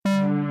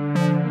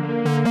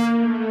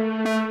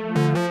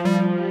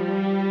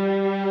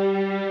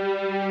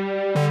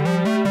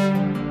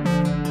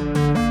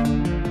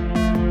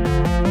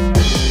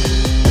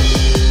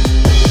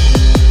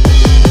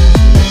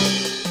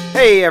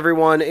Hey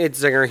everyone,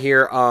 it's Zinger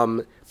here.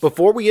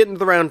 Before we get into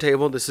the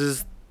roundtable, this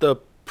is the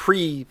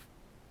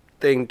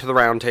pre-thing to the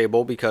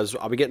roundtable because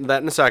I'll be getting to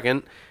that in a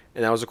second.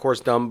 And that was, of course,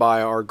 done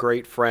by our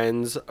great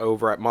friends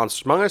over at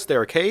Monsters Among Us,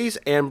 Derek Hayes,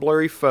 and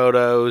Blurry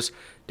Photos,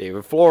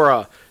 David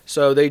Flora.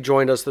 So they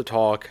joined us to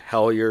talk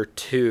Hellier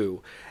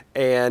 2.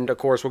 And, of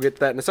course, we'll get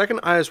to that in a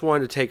second. I just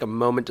wanted to take a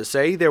moment to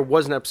say there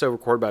was an episode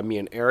recorded by me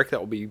and Eric that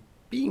will be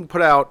being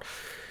put out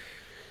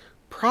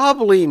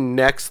probably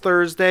next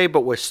Thursday,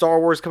 but with Star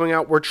Wars coming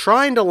out, we're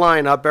trying to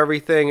line up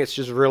everything. It's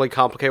just really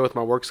complicated with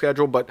my work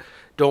schedule, but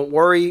don't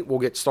worry, we'll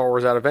get Star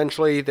Wars out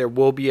eventually. There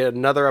will be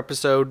another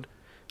episode,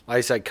 like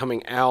I said,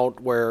 coming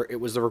out where it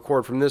was the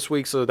record from this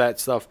week, so that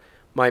stuff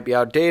might be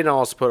outdated. I'll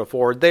also put it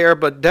forward there,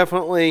 but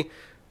definitely,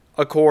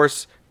 of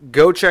course,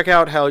 go check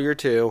out Hellier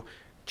 2.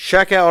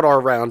 Check out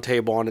our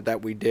roundtable on it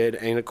that we did,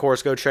 and of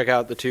course, go check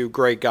out the two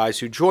great guys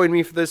who joined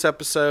me for this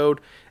episode,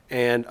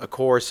 and of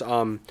course,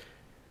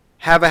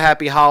 have a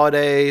happy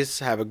holidays,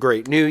 have a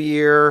great new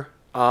year,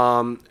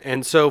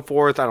 and so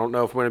forth. I don't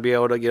know if I'm going to be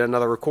able to get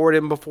another record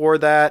in before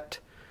that,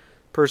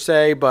 per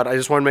se, but I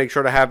just want to make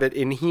sure to have it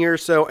in here.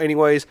 So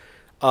anyways,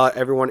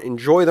 everyone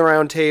enjoy the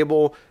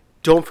roundtable.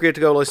 Don't forget to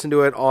go listen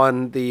to it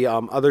on the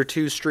other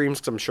two streams,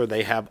 because I'm sure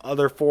they have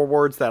other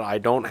forwards that I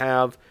don't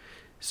have.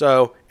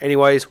 So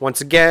anyways,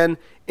 once again,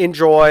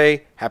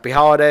 enjoy, happy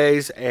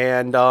holidays,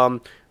 and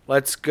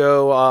let's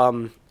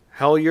go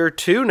Hellier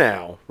 2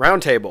 now,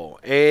 roundtable,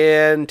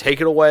 and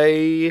take it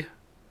away,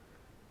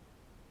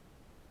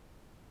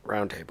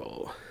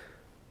 roundtable.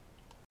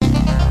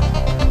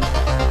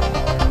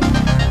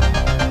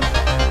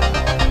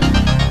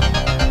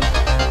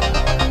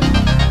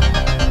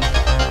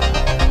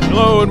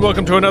 Hello and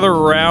welcome to another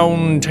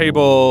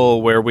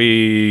roundtable where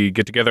we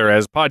get together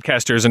as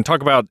podcasters and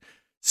talk about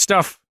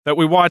stuff that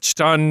we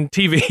watched on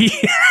TV.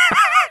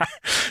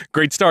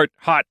 Great start,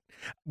 hot.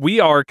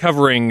 We are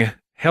covering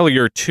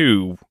Hellier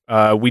 2.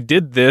 We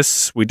did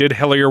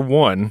Hellier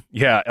 1.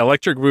 Yeah,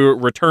 Electric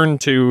returned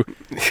to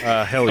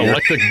Hellier.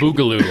 Electric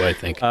Boogaloo, I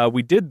think.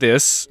 We did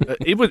this.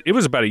 It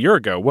was about a year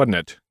ago, wasn't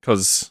it?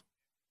 Because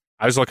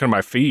I was looking at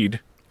my feed.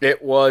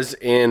 It was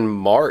in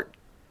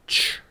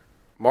March.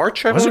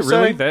 I was it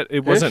really? say? That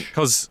it wasn't,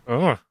 because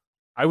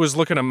I was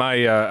looking at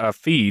my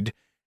feed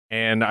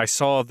and I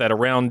saw that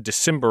around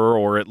December,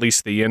 or at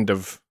least the end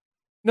of.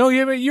 No,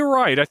 yeah, you're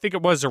right. I think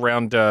it was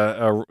around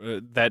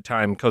that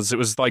time, because it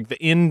was like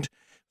the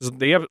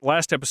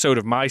last episode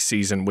of my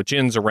season, which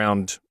ends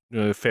around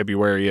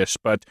February-ish.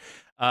 But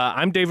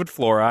I'm David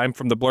Flora. I'm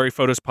from the Blurry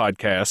Photos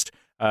podcast.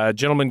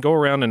 Gentlemen, go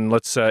around and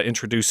let's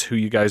introduce who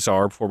you guys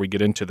are before we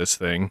get into this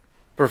thing.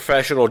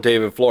 Professional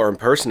David Flora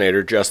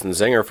impersonator Justin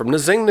Zinger from the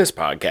Zingness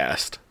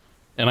podcast.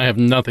 And I have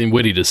nothing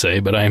witty to say,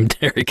 but I am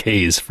Derek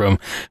Hayes from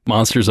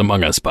Monsters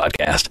Among Us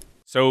podcast.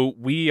 So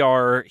we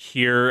are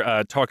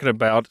here talking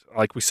about,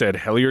 like we said,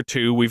 Hellier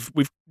 2. We've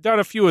done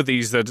a few of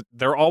these that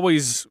they're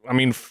always, I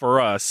mean, for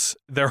us,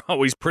 they're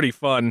always pretty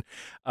fun,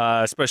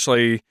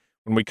 especially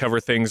when we cover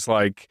things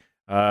like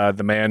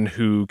The Man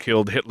Who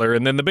Killed Hitler,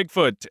 and then The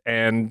Bigfoot,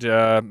 and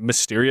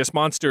Mysterious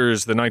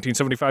Monsters, the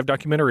 1975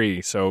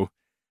 documentary. So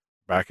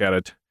back at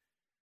it.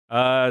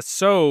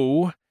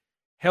 So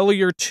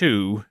Hellier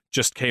 2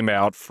 just came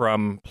out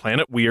from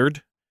Planet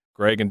Weird,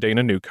 Greg and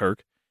Dana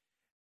Newkirk,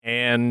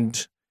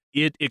 and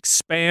it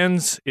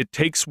expands, it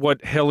takes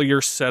what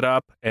Hellier set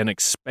up and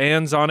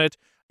expands on it.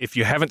 If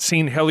you haven't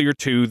seen Hellier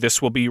 2, this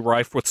will be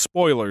rife with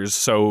spoilers,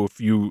 so if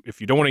you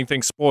don't want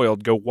anything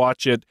spoiled, go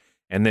watch it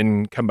and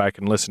then come back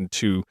and listen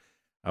to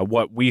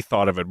what we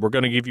thought of it. We're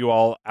going to give you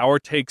all our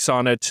takes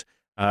on it,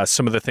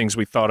 some of the things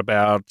we thought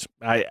about.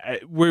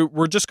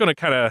 We're just going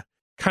to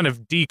kind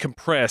of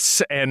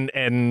decompress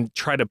and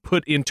try to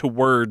put into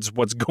words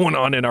what's going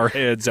on in our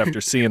heads after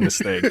seeing this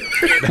thing.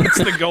 That's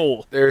the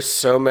goal. There's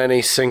so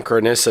many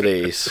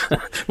synchronicities.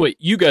 Wait,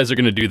 you guys are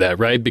going to do that,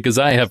 right? Because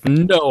I have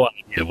no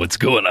idea what's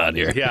going on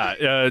here.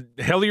 Yeah,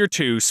 Hellier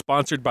 2,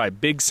 sponsored by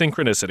Big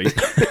Synchronicity.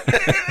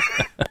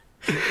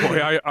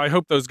 Boy, I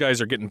hope those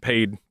guys are getting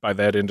paid by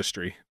that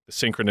industry, the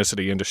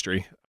synchronicity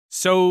industry.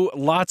 So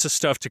lots of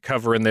stuff to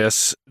cover in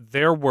this.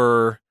 There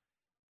were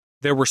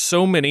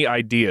so many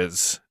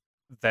ideas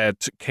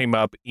that came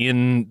up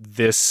in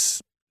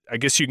this, I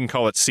guess you can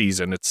call it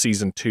season. It's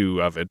season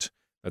 2 of it.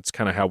 That's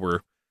kind of how we're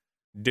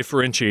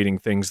differentiating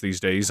things these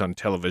days on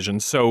television.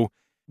 So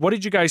what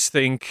did you guys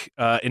think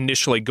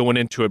initially going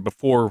into it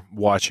before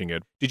watching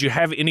it? Did you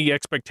have any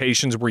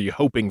expectations? Were you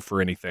hoping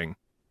for anything?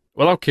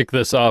 Well, I'll kick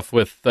this off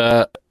with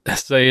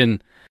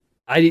saying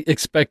I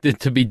expected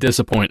to be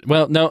disappointed.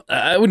 Well, no,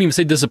 I wouldn't even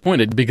say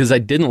disappointed, because I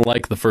didn't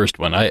like the first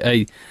one.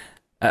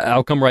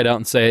 I'll come right out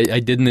and say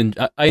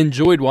I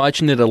enjoyed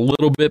watching it a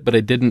little bit, but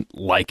I didn't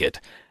like it.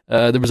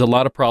 There was a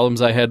lot of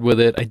problems I had with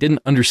it. I didn't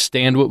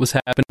understand what was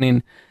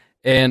happening.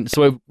 And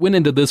so I went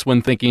into this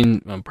one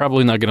thinking, I'm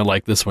probably not going to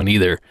like this one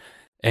either.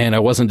 And I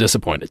wasn't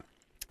disappointed.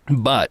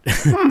 But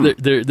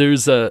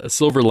there's a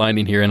silver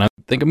lining here, and I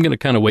think I'm going to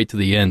kind of wait to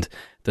the end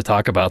to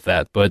talk about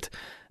that. But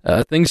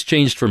things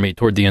changed for me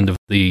toward the end of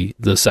the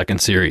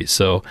second series.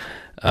 So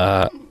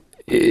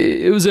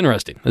it was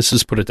interesting. Let's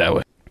just put it that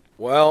way.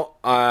 Well,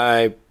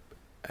 I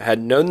had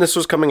known this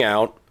was coming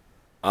out.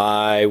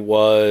 I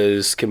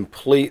was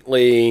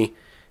completely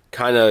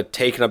kind of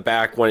taken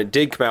aback when it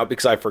did come out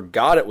because I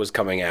forgot it was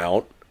coming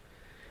out.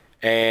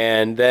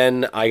 And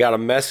then I got a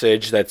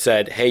message that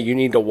said, hey, you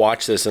need to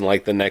watch this in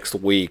like the next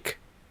week.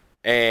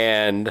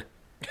 And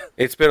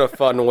it's been a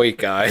fun week,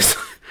 guys.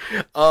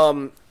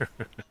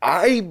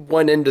 I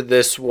went into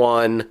this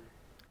one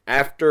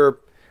after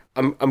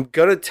I'm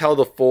gonna tell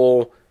the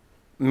full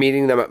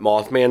meeting them at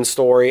Mothman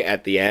story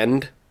at the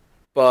end,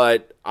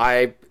 but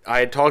I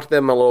had talked to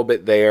them a little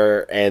bit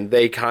there, and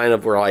they kind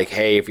of were like,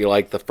 hey, if you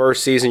like the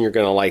first season, you're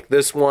gonna like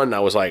this one. And I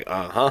was like,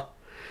 uh-huh.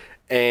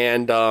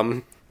 And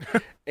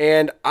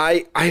and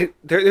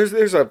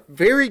there's a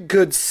very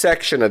good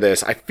section of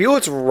this. I feel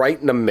it's right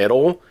in the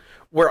middle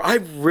where I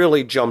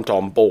really jumped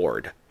on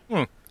board.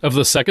 Of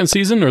the second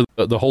season or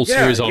the whole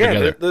series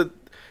altogether? Yeah,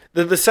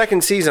 the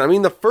second season. I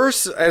mean, the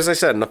first, as I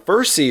said, in the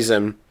first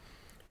season,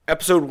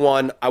 episode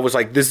 1, I was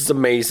like, this is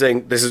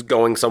amazing. This is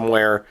going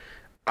somewhere.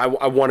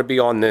 I want to be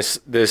on this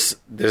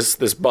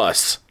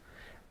bus.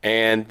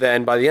 And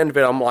then by the end of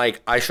it, I'm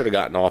like, I should have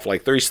gotten off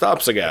like 3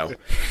 stops ago,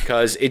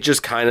 because it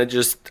just kind of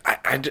just,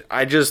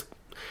 I just,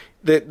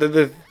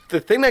 the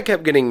thing that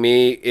kept getting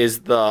me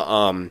is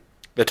the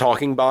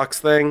talking box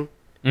thing.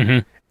 Mm-hmm.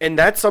 And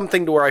that's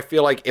something to where I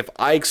feel like if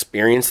I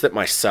experienced it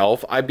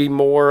myself, I'd be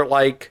more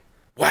like,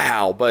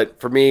 wow. But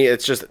for me,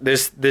 it's just,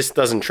 this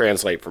doesn't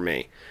translate for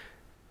me.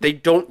 They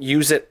don't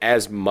use it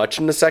as much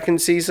in the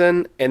second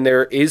season, and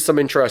there is some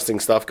interesting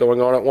stuff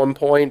going on at one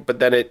point, but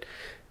then it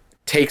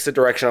takes a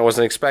direction I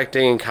wasn't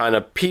expecting and kind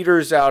of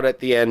peters out at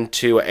the end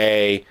to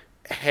a,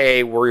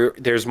 hey,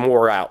 there's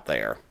more out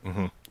there.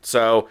 Mm-hmm.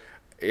 So,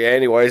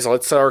 anyways,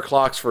 let's set our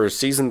clocks for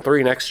season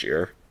 3 next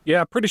year.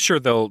 Yeah, pretty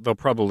sure they'll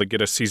probably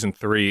get a season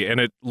 3,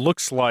 and it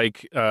looks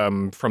like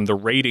from the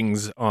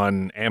ratings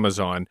on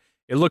Amazon,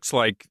 it looks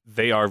like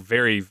they are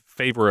very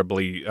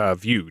favorably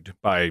viewed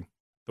by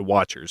the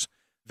watchers.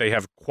 They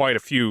have quite a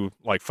few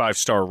like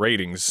 5-star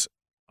ratings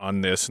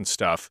on this and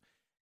stuff.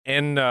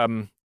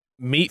 And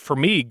for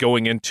me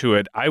going into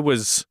it, I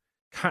was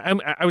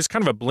kind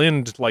of a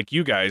blend like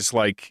you guys.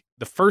 Like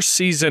the first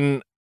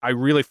season, I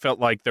really felt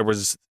like there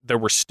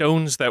were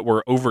stones that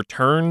were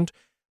overturned,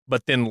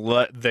 but then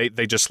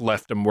they just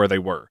left them where they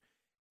were.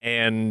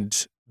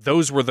 And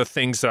those were the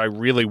things that I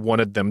really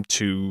wanted them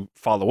to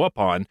follow up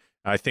on.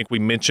 I think we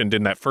mentioned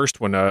in that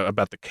first one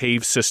about the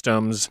cave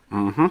systems,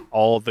 mm-hmm.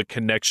 all the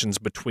connections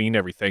between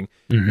everything.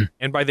 Mm-hmm.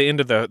 And by the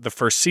end of the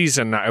first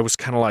season, I was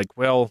kind of like,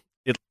 well,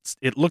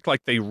 it looked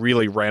like they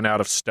really ran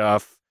out of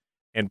stuff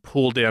and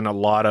pulled in a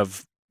lot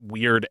of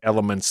weird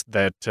elements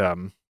that,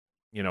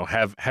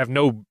 have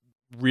no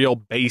real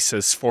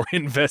basis for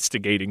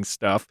investigating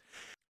stuff,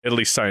 at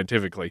least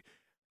scientifically.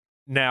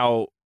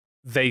 Now,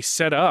 they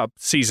set up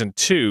season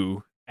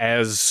 2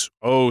 as,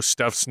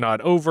 stuff's not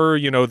over.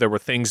 There were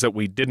things that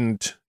we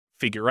didn't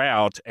figure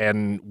out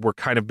and were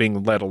kind of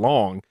being led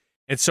along.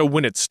 And so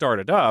when it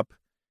started up,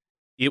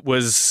 it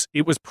was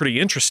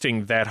pretty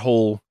interesting, that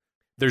whole,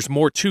 there's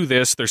more to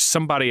this. There's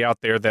somebody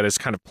out there that is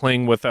kind of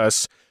playing with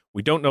us.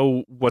 We don't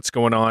know what's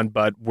going on,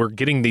 but we're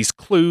getting these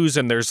clues,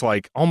 and there's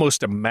like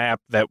almost a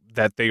map that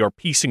they are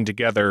piecing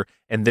together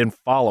and then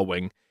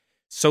following.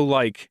 So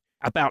like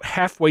about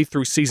halfway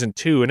through season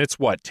 2, and it's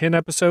what, 10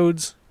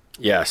 episodes?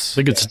 Yes.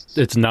 I think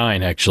it's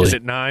 9, actually. Is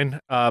it 9?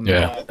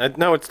 Yeah.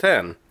 No, it's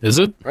 10. Is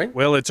it? Right?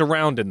 Well, it's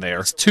around in there.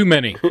 It's too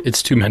many.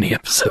 It's too many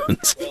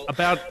episodes.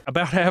 About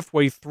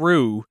halfway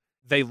through,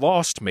 they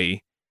lost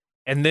me.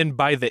 And then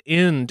by the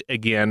end,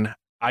 again,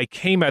 I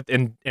came at,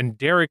 and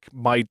Derek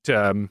might,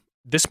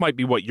 this might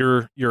be what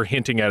you're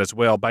hinting at as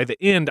well. By the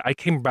end, I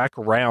came back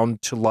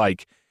around to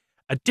like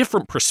a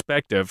different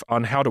perspective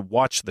on how to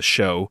watch the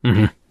show,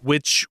 mm-hmm.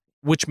 which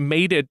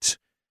made it,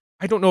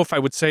 I don't know if I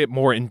would say it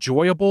more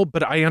enjoyable,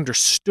 but I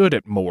understood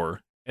it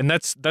more. And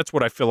that's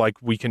what I feel like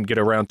we can get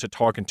around to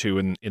talking to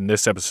in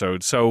this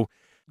episode. So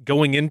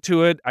going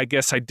into it, I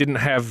guess I didn't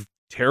have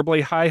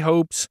terribly high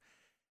hopes,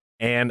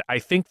 and I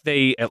think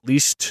they at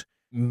least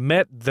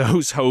met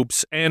those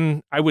hopes,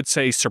 and I would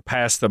say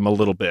surpassed them a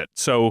little bit.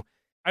 So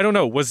I don't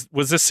know, was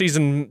this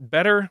season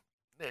better?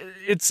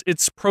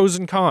 It's pros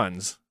and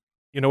cons.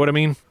 You know what I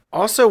mean?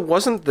 Also,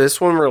 wasn't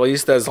this one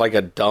released as like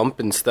a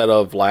dump instead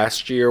of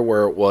last year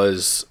where it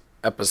was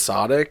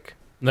episodic?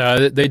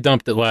 No, they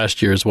dumped it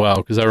last year as well,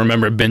 because I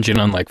remember binging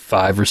on like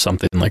 5 or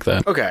something like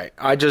that. Okay,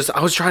 I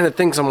was trying to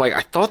think, so I'm like,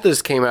 I thought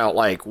this came out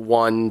like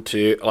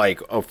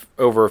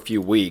over a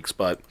few weeks,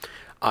 but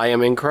I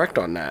am incorrect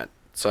on that.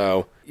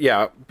 So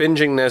yeah,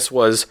 binging this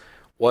was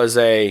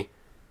a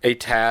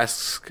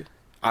task.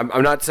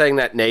 I'm not saying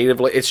that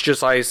negatively. It's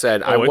just like I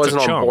said, I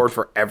wasn't on board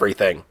for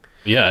everything.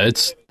 Yeah,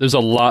 there's a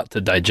lot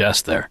to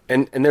digest there.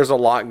 And there's a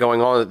lot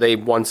going on that they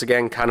once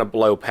again kind of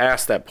blow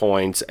past that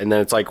point, and then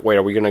it's like, wait,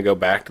 are we going to go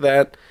back to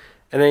that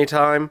at any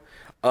time?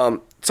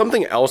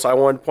 Something else I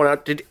wanted to point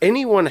out, did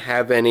anyone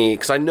have any,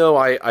 because I know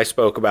I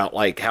spoke about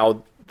like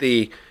how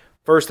the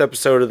first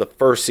episode of the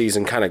first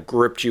season kind of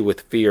gripped you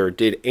with fear.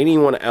 Did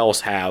anyone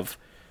else have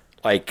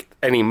like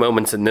any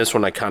moments in this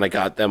one, I kind of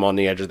got them on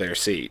the edge of their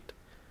seat.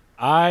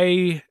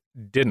 I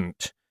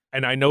didn't,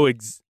 and I know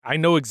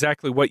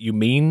exactly what you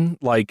mean.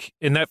 Like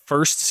in that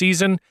first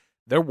season,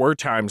 there were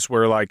times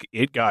where like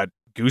it got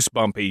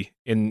goosebumpy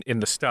in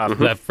the stuff.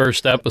 That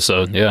first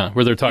episode,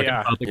 where they're talking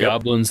about the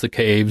goblins, the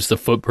caves, the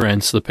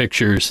footprints, the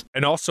pictures,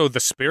 and also the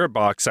spirit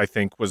box. I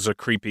think was a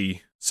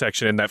creepy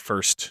section in that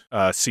first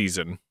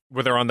season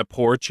where they're on the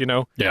porch.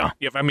 Yeah.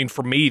 I mean,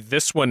 for me,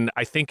 this one,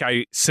 I think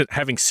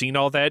having seen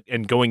all that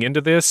and going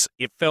into this,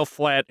 it fell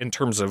flat in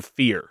terms of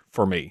fear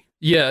for me.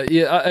 Yeah,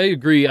 I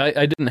agree.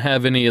 I didn't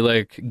have any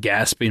like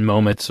gasping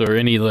moments or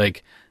any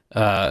like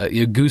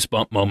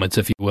goosebump moments,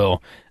 if you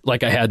will,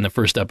 like I had in the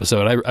first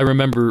episode. I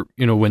remember,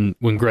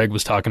 when Greg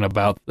was talking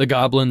about the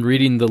goblin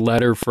reading the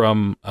letter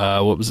from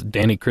what was it,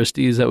 Danny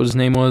Christie? Is that what his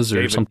name was,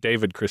 or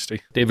David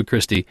Christie? David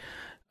Christie.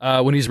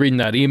 When he's reading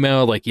that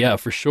email, like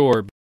for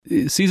sure.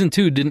 Season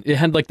 2 it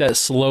had like that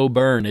slow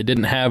burn. It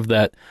didn't have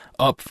that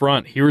up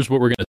front. Here's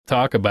what we're going to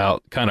talk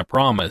about kind of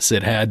promise.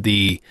 It had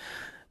the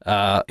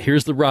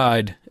here's the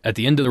ride. At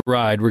the end of the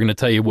ride, we're going to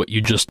tell you what you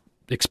just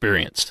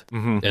experienced.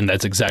 Mm-hmm. And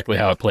that's exactly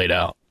how it played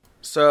out.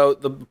 So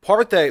the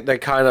part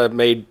that kind of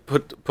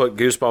put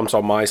goosebumps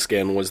on my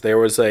skin was there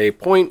was a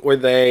point where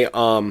they,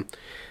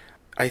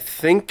 I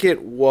think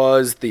it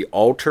was The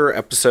Altar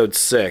episode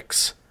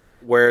 6,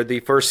 where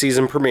the first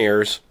season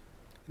premieres.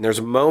 And there's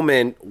a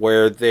moment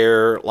where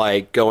they're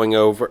like going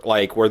over,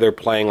 like where they're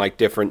playing like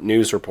different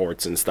news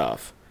reports and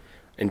stuff,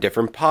 and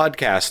different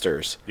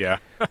podcasters,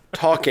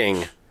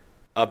 talking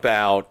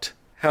about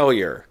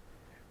Hellier.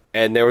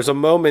 And there was a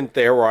moment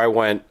there where I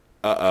went,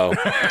 uh-oh.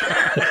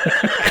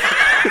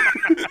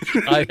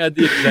 I had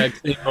the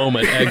exact same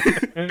moment.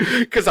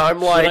 Because I'm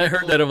like... When I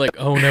heard that, I'm like,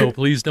 oh no,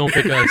 please don't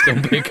pick us,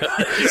 don't pick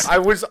us. I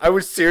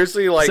was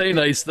seriously like... Say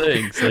nice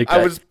things. Like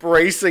I was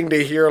bracing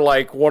to hear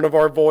like one of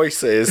our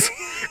voices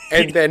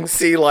and then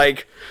see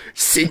like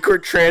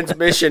Secret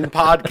Transmission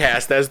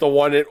Podcast as the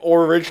one it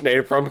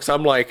originated from, because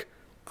I'm like,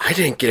 I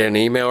didn't get an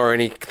email or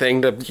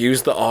anything to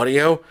use the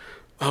audio.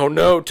 Oh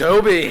no,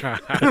 Toby.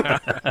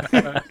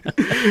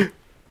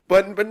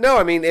 But no,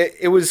 I mean,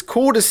 it was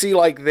cool to see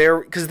like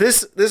because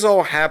this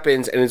all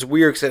happens, and it's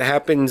weird because it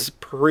happens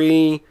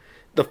pre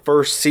the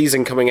first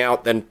season coming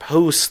out, then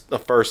post the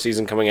first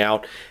season coming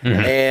out,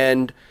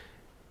 and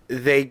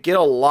they get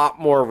a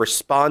lot more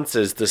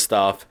responses to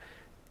stuff,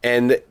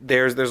 and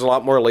there's a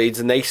lot more leads,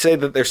 and they say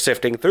that they're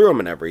sifting through them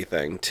and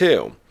everything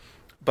too.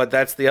 But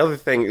that's the other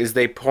thing, is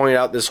they point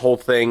out this whole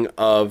thing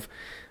of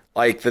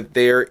like that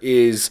there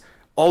is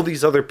all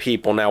these other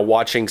people now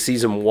watching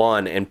season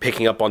 1 and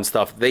picking up on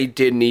stuff they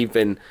didn't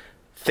even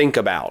think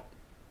about,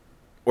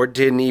 or that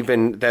didn't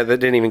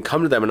even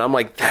come to them. And I'm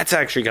like, that's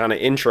actually kind of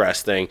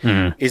interesting.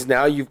 Is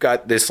now you've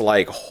got this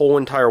like whole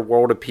entire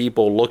world of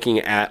people looking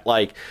at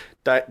like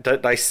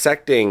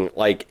dissecting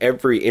like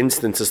every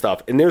instance of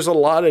stuff. And there's a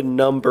lot of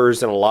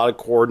numbers and a lot of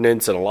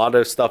coordinates and a lot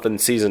of stuff in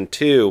season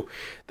 2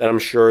 that I'm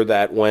sure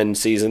that when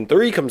season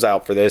 3 comes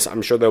out for this,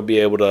 I'm sure they'll be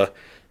able to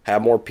have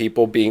more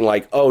people being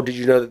like, oh, did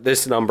you know that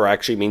this number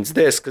actually means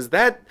this? Because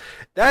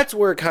that's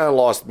where it kind of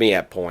lost me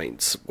at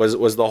points, was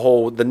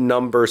the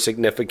number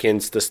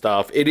significance to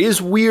stuff. It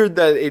is weird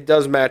that it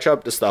does match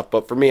up to stuff,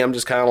 but for me, I'm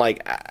just kind of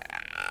like,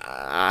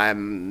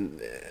 I'm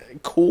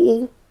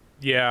cool.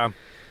 Yeah.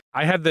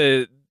 I had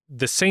the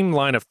same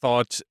line of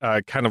thought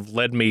kind of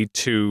led me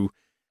to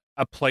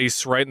a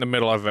place right in the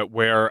middle of it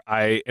where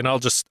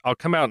I'll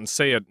come out and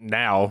say it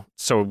now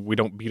so we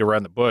don't beat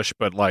around the bush,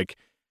 but like,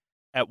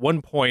 at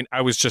one point, I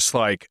was just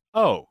like,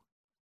 oh,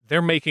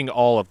 they're making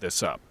all of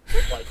this up.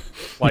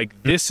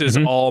 Like this is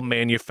all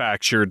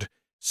manufactured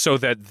so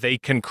that they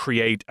can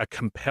create a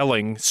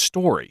compelling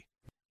story.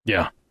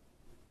 Yeah.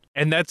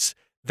 And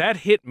that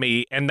hit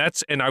me, and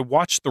I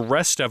watched the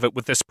rest of it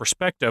with this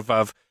perspective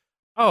of,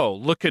 oh,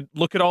 look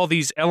at all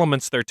these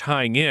elements they're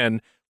tying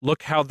in.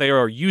 Look how they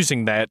are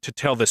using that to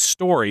tell this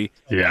story.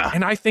 Yeah.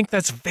 And I think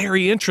that's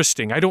very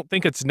interesting. I don't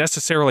think it's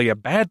necessarily a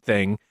bad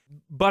thing.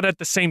 But at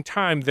the same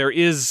time, there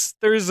is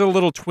a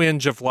little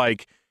twinge of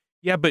like,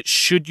 yeah, but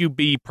should you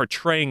be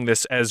portraying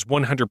this as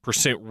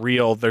 100%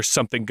 real? There's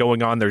something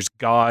going on. There's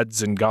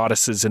gods and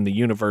goddesses in the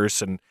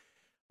universe. And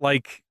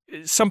like,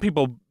 some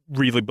people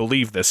really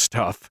believe this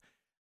stuff,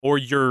 or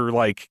you're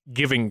like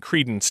giving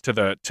credence to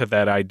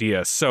that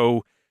idea.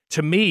 So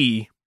to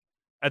me,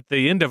 at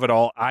the end of it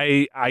all,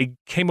 I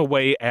came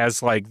away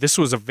as like, this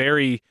was a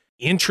very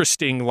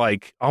interesting,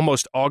 like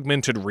almost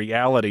augmented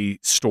reality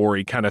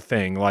story kind of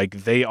thing.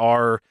 Like they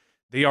are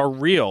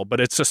real, but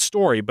it's a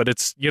story, but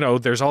it's,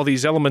 there's all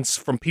these elements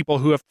from people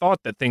who have thought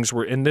that things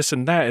were in this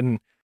and that. And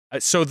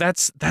so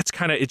that's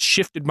kind of, it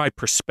shifted my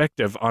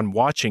perspective on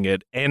watching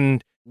it.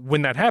 And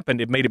when that happened,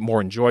 it made it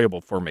more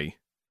enjoyable for me.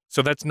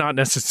 So that's not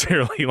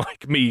necessarily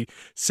like me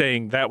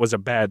saying that was a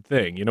bad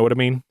thing. You know what I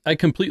mean? I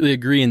completely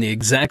agree. And the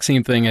exact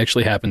same thing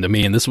actually happened to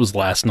me. And this was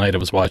last night I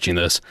was watching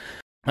this.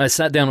 I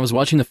sat down and was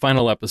watching the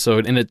final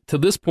episode, and to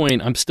this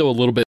point, I'm still a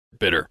little bit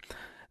bitter.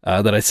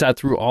 that I sat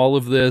through all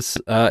of this.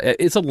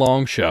 It's a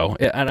long show,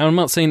 and I'm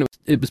not saying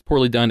it was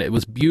poorly done. It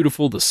was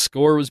beautiful. The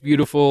score was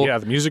beautiful. Yeah,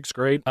 the music's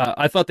great.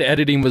 I thought the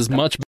editing was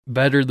much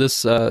better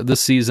this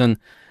season.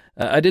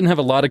 I didn't have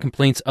a lot of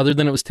complaints other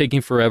than it was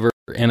taking forever,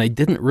 and I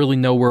didn't really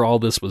know where all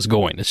this was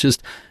going. It's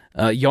just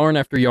yarn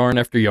after yarn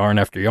after yarn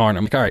after yarn.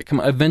 I'm like, all right, come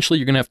on. Eventually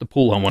you're going to have to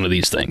pull on one of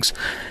these things.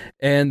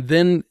 And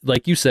then,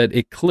 like you said,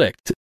 it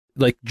clicked.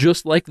 Like,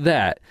 just like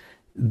that,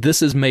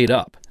 this is made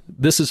up.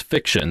 This is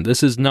fiction.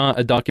 This is not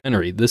a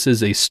documentary. This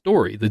is a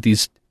story that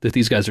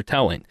these guys are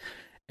telling.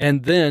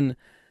 And then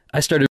I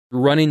started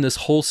running this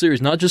whole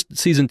series, not just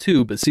season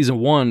 2, but season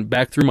 1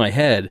 back through my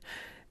head.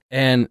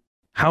 And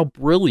how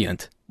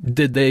brilliant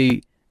did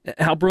they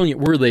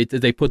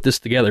put this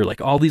together?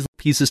 Like, all these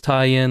pieces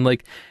tie in.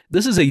 Like,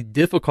 this is a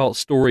difficult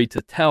story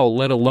to tell,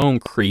 let alone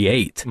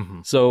create.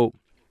 Mm-hmm. So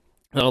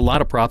a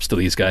lot of props to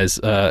these guys.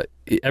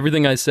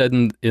 Everything I said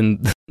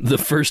in the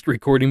first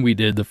recording we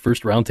did, the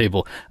first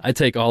roundtable, I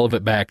take all of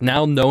it back.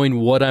 Now, knowing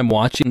what I'm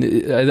watching,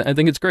 I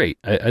think it's great.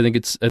 I think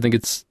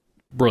it's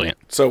brilliant.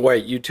 So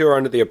wait, you two are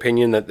under the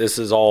opinion that this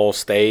is all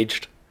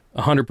staged?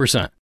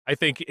 100%. I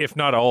think if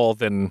not all,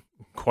 then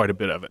quite a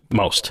bit of it.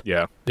 Most.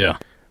 Yeah. Yeah.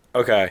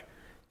 Okay,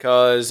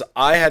 because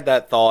I had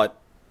that thought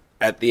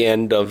at the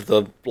end of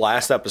the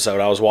last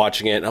episode. I was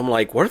watching it, and I'm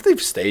like, what if they've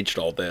staged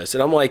all this?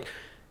 And I'm like,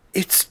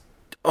 it's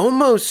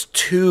almost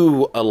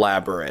too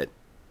elaborate,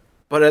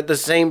 but at the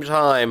same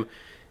time,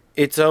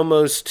 it's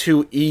almost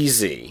too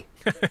easy.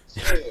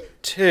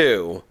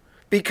 Too.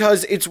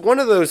 Because it's one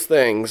of those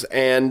things,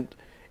 and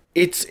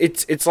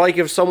it's like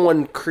if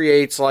someone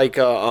creates like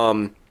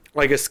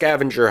a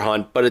scavenger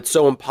hunt, but it's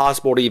so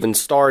impossible to even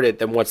start it,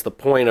 then what's the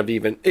point of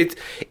even that's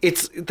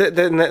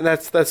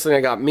the thing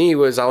that got me.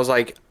 Was I was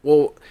like,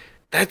 well,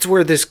 that's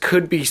where this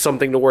could be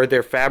something to where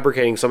they're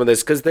fabricating some of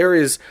this, because there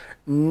is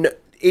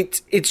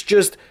it's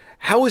just,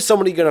 how is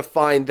somebody going to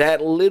find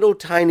that little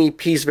tiny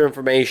piece of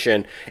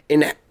information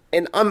in?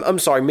 And I'm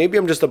sorry, maybe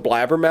I'm just a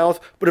blabbermouth,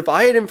 but if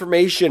I had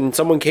information and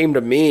someone came to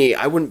me,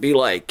 I wouldn't be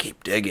like,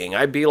 keep digging.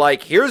 I'd be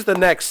like, here's the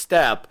next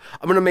step.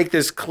 I'm going to make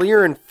this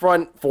clear in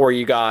front for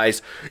you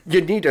guys.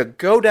 You need to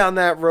go down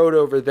that road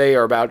over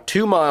there about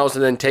 2 miles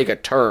and then take a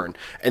turn.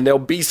 And there'll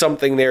be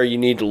something there you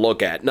need to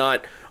look at.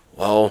 Not,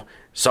 well,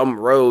 some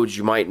roads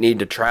you might need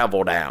to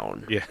travel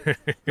down. Yeah.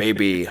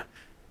 Maybe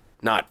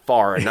not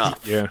far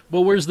enough. Yeah.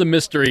 Well, where's the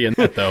mystery in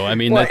that, though? I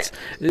mean, that's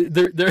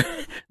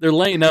they're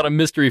laying out a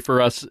mystery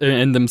for us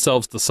and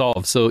themselves to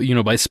solve.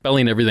 So, by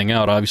spelling everything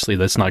out, obviously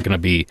that's not going to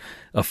be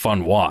a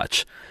fun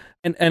watch.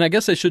 And I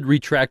guess I should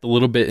retract a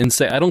little bit and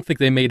say I don't think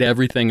they made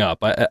everything up.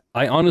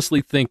 I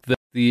honestly think that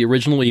the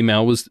original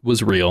email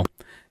was real.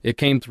 It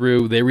came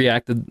through. They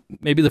reacted.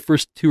 Maybe the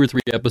first 2 or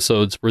 3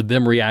 episodes were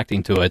them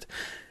reacting to it.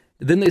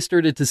 Then they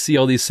started to see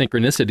all these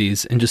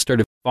synchronicities and just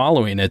started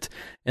following it.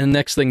 And the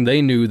next thing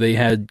they knew, they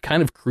had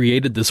kind of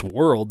created this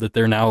world that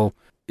they're now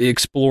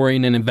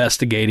exploring and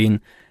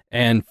investigating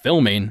and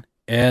filming.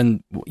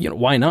 And,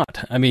 why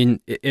not? I mean,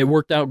 it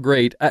worked out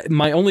great.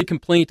 My only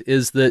complaint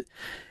is that,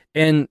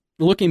 and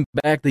looking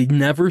back, they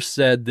never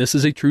said this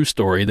is a true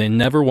story. They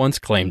never once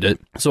claimed it.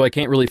 So I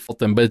can't really fault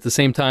them. But at the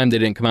same time, they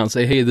didn't come out and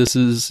say, hey, this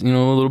is, a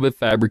little bit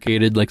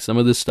fabricated. Like, some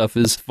of this stuff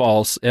is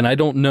false. And I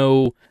don't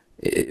know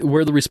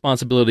where the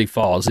responsibility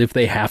falls if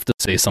they have to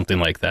say something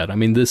like that. I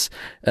mean, this,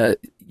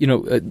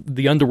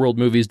 the Underworld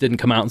movies didn't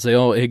come out and say,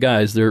 oh, hey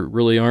guys, there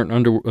really aren't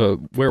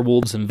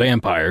werewolves and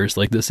vampires.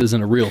 Like, this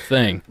isn't a real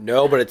thing.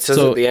 No, but it says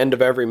at the end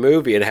of every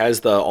movie, it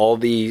has all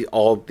these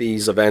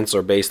events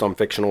are based on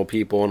fictional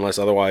people unless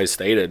otherwise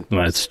stated.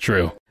 That's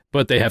true.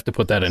 But they have to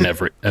put that in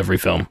every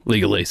film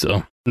legally.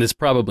 So, and it's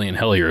probably in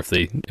Hellier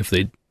if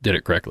they did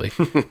it correctly.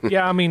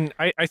 Yeah, I mean,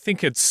 I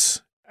think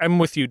I'm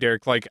with you,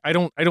 Derek. Like, I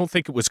don't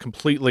think it was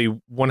completely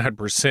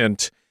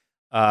 100%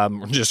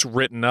 just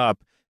written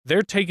up.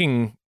 They're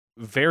taking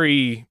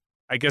very,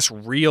 I guess,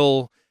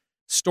 real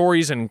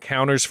stories and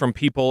encounters from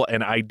people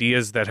and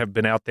ideas that have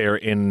been out there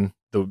in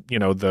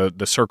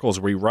the circles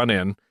we run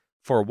in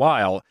for a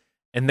while,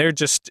 and they're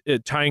just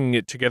tying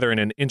it together in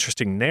an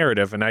interesting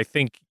narrative. And I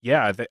think,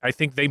 I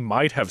think they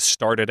might have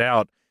started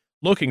out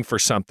looking for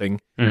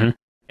something. Mm-hmm.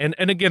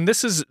 And again,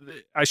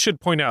 I should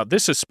point out,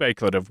 this is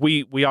speculative.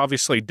 We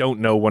obviously don't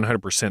know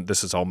 100%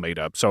 this is all made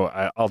up. So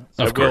I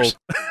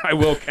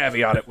will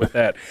caveat it with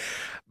that.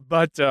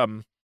 But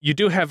you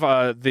do have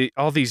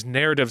all these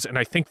narratives, and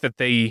I think that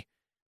they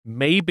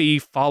maybe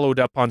followed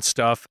up on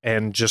stuff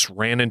and just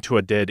ran into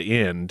a dead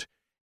end.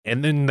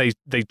 And then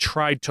they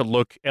tried to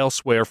look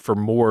elsewhere for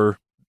more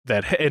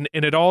and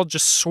it all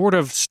just sort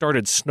of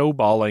started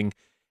snowballing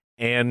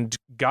and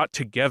got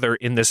together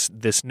in this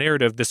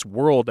narrative, this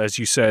world, as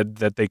you said,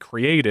 that they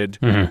created.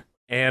 Mm-hmm.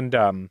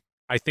 And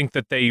I think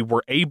that they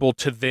were able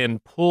to then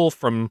pull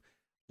from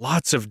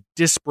lots of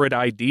disparate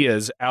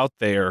ideas out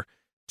there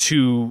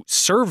to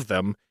serve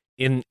them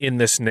in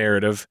this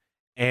narrative.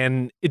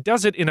 And it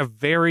does it in a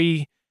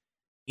very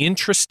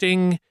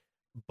interesting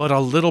but a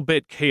little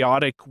bit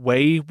chaotic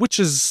way, which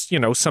is,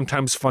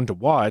 sometimes fun to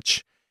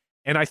watch.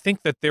 And I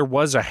think that there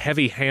was a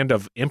heavy hand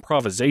of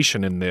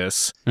improvisation in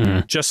this,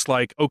 mm-hmm. just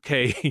like,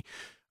 okay,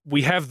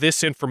 we have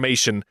this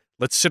information.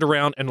 Let's sit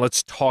around and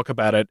let's talk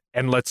about it,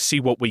 and let's see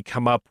what we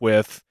come up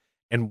with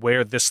and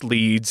where this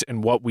leads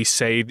and what we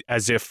say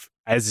as if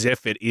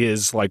it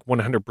is like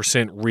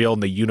 100% real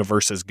and the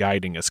universe is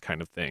guiding us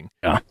kind of thing.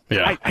 Yeah.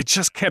 I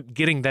just kept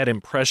getting that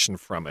impression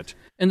from it.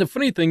 And the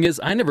funny thing is,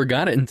 I never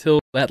got it until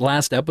that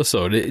last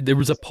episode. There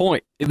was a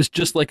point. It was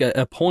just like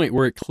a point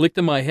where it clicked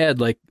in my head,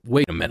 like,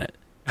 wait a minute.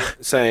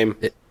 Same.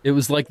 It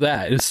was like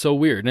that. It was so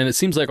weird. And it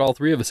seems like all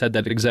three of us had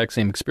that exact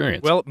same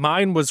experience. Well,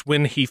 mine was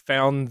when he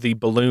found the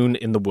balloon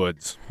in the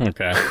woods.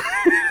 Okay.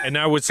 And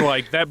I was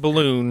like, that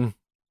balloon,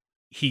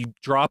 he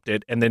dropped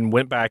it and then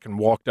went back and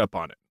walked up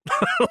on it.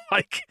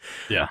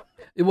 Yeah.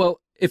 Well,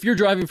 if you're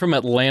driving from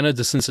Atlanta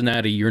to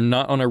Cincinnati, you're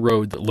not on a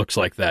road that looks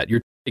like that.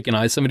 You're taking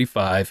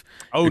I-75.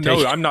 Oh,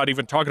 no, I'm not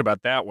even talking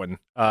about that one,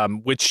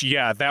 which,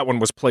 yeah, that one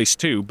was placed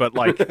too. But,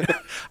 like,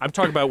 I'm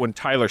talking about when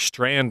Tyler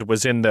Strand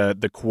was in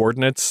the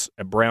coordinates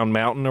at Brown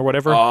Mountain or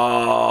whatever.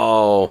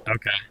 Oh.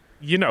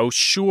 Okay.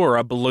 Sure,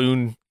 a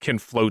balloon can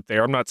float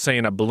there. I'm not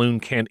saying a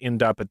balloon can't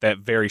end up at that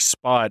very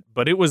spot,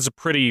 but it was a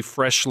pretty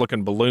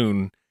fresh-looking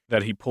balloon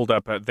that he pulled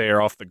up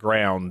there off the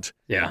ground.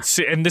 Yeah.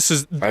 And this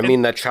is... I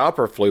mean, that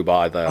chopper flew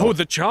by, though. Oh,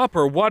 the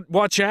chopper.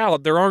 Watch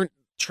out. There aren't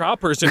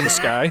choppers in the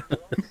sky.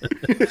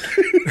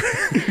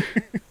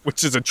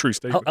 Which is a true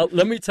statement.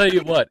 Let me tell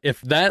you what,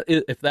 if that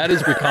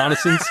is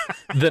reconnaissance,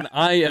 then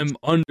I am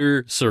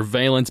under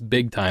surveillance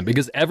big time,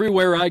 because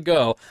everywhere I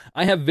go,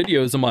 I have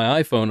videos on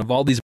my iPhone of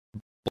all these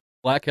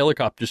black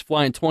helicopters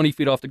flying 20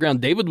 feet off the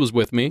ground. David was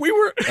with me. We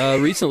were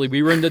recently.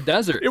 We were in the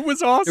desert. It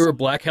was awesome. There were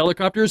black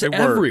helicopters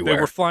everywhere. They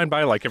were flying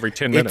by like every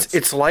 10 minutes.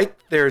 It's like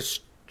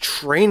there's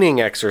training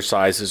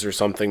exercises or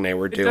something they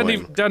were doing.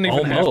 It doesn't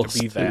even have to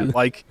be that.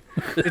 Like,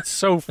 it's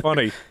so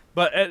funny.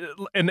 But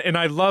and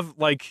I love,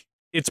 like,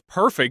 it's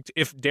perfect.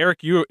 If Derek,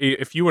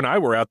 if you and I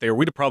were out there,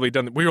 we'd have probably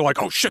done. We were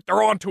like, oh shit,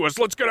 they're on to us.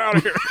 Let's get out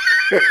of here.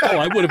 Oh,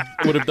 I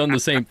would have done the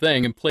same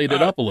thing and played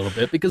it up a little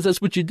bit, because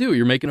that's what you do.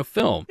 You're making a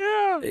film. Yeah.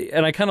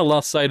 And I kind of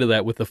lost sight of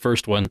that with the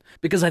first one,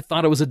 because I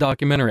thought it was a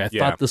documentary. I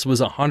thought this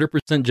was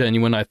 100%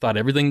 genuine. I thought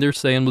everything they're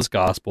saying was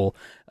gospel.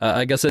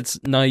 I guess it's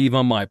naive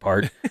on my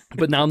part.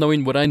 But now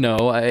knowing what I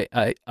know,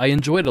 I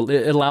enjoyed it.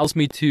 It allows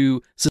me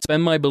to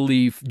suspend my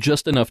belief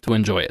just enough to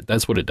enjoy it.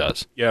 That's what it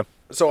does. Yeah.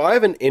 So I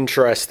have an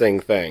interesting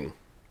thing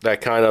that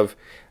kind of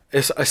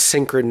is a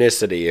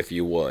synchronicity, if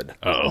you would.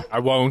 Uh-oh. I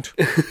won't.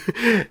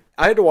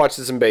 I had to watch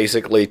this in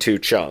basically 2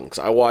 chunks.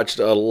 I watched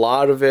a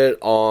lot of it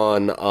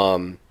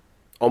on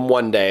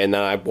one day, and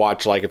then I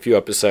watched like a few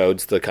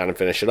episodes to kind of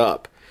finish it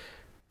up.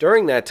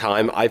 During that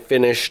time, I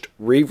finished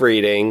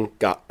rereading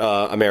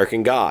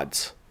American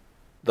Gods.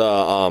 The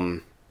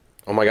oh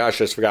my gosh,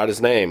 I just forgot his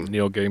name.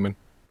 Neil Gaiman.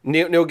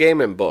 Neil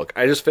Gaiman book.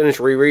 I just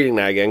finished rereading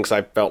that again because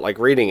I felt like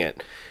reading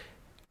it.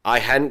 I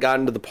hadn't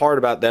gotten to the part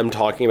about them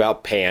talking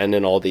about Pan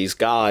and all these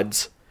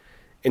gods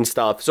and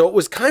stuff. So it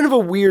was kind of a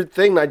weird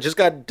thing. I just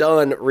got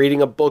done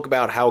reading a book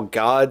about how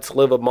gods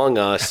live among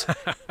us.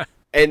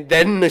 And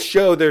then in the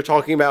show, they're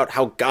talking about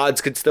how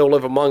gods could still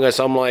live among us.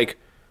 I'm like,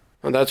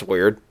 oh, that's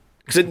weird.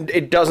 Because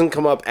it doesn't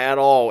come up at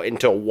all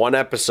until one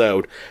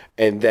episode,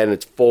 and then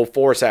it's full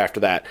force after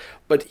that.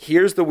 But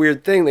here's the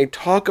weird thing. They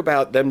talk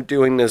about them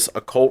doing this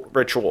occult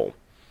ritual.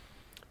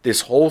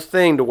 This whole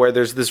thing to where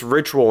there's this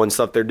ritual and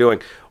stuff they're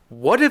doing.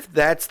 What if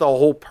that's the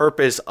whole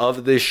purpose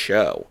of this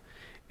show?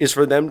 Is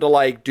for them to,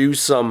 like, do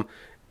some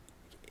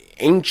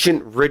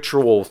ancient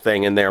ritual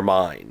thing in their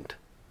mind?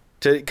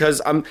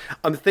 Because I'm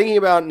thinking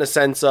about it in the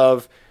sense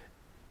of,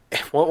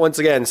 once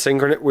again,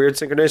 weird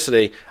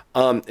synchronicity.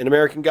 In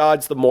American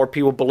Gods, the more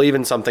people believe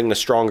in something, the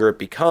stronger it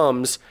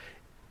becomes.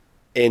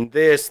 In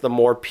this, the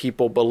more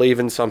people believe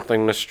in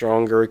something, the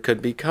stronger it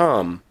could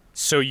become.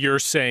 So you're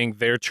saying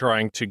they're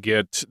trying to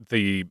get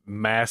the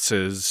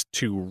masses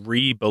to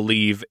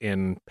re-believe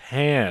in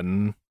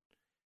Pan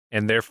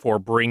and therefore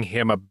bring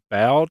him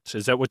about?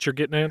 Is that what you're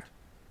getting at?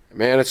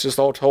 Man, it's just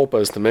all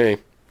tulpas to me.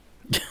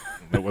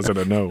 That wasn't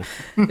a no.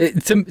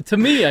 To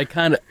me, I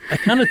kind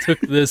of took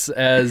this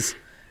as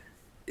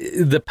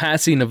the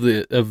passing of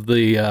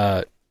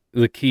the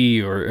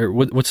key, or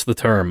what's the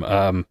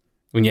term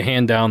when you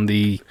hand down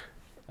the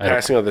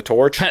passing of the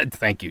torch.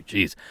 Thank you,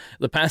 jeez,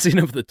 the passing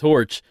of the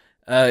torch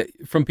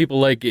from people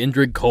like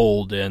Indrid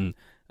Cold and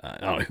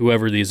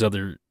whoever these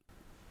other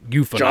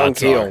John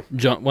Keel.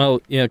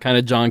 Kind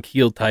of John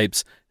Keel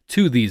types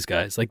to these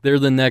guys. Like, they're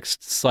the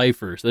next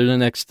ciphers, they're the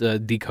next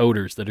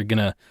decoders that are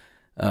gonna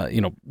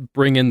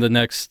bring in the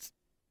next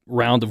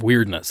round of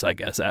weirdness, I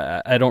guess.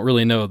 I don't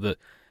really know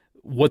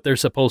what they're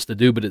supposed to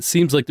do, but it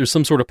seems like there's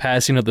some sort of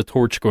passing of the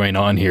torch going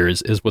on here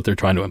is what they're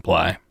trying to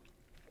imply.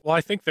 Well,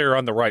 I think they're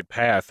on the right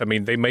path. I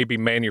mean, they may be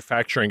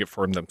manufacturing it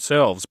for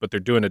themselves, but they're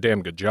doing a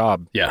damn good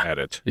job at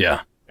it.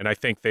 Yeah. And I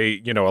think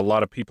they, a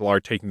lot of people are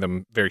taking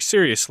them very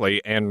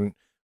seriously and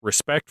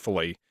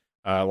respectfully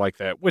like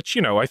that, which,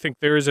 I think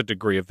there is a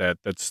degree of that.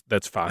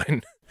 That's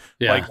fine.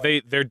 Yeah.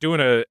 Like they're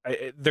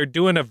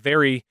doing a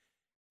very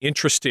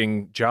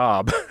interesting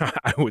job,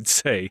 I would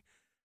say.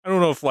 I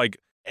don't know if, like,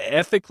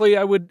 ethically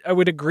I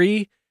would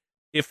agree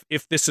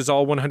if this is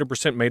all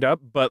 100% made up,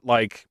 but,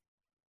 like,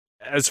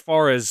 as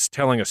far as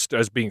telling us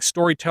as being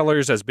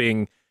storytellers, as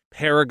being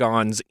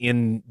paragons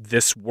in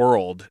this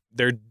world,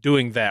 they're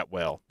doing that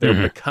well. They're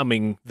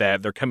becoming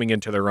that. They're coming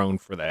into their own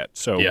for that.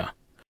 So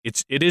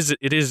it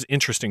is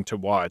interesting to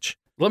watch.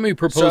 Let me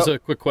propose a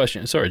quick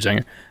question. Sorry,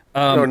 Janger.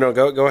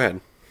 Go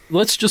ahead.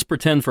 Let's just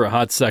pretend for a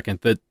hot second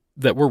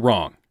that we're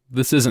wrong.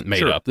 This isn't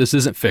made up. This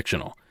isn't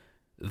fictional.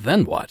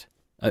 Then what?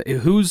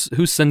 Who's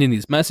sending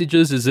these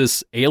messages? Is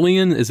this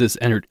alien? Is this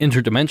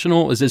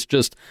interdimensional? Is this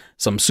just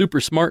some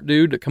super smart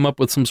dude to come up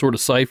with some sort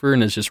of cipher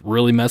and is just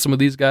really messing with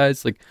these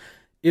guys? Like,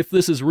 if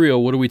this is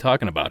real, what are we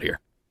talking about here?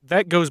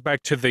 That goes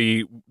back to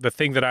the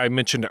thing that I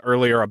mentioned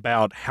earlier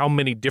about how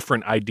many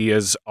different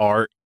ideas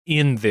are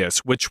in this,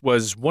 which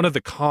was one of the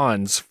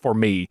cons for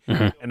me.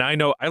 And I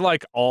know I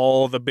like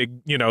all the big,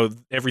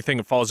 everything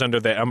that falls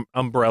under the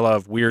umbrella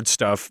of weird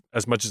stuff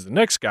as much as the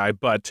next guy,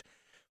 but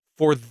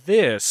for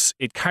this,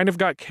 it kind of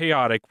got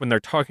chaotic when they're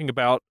talking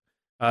about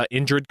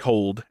Indrid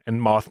Cold and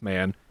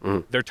Mothman.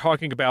 They're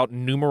talking about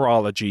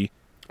numerology.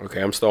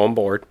 Okay, I'm still on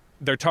board.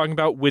 They're talking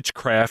about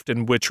witchcraft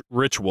and witch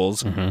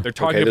rituals. They're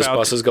talking this about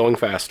bus is going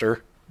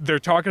faster. They're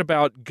talking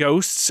about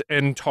ghosts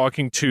and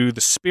talking to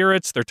the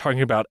spirits. They're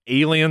talking about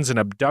aliens and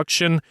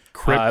abduction.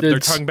 They're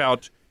talking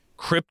about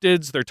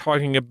cryptids. They're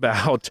talking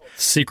about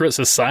secret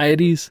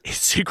societies,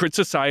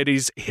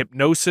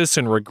 hypnosis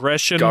and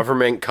regression,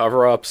 government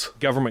cover-ups,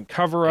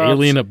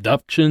 alien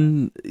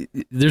abduction.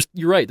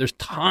 You're right. There's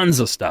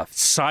tons of stuff.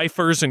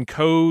 Ciphers and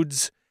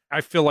codes. I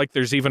feel like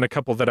there's even a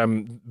couple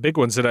big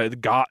ones that I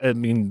got. I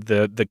mean,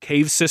 the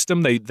cave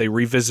system, they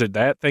revisited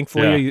that,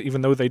 thankfully,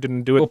 even though they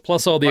didn't do it. Well,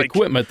 plus all the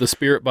equipment, the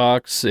spirit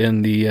box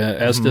and the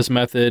Estes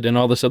method and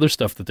all this other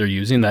stuff that they're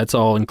using, that's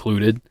all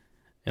included.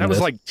 That was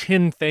like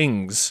 10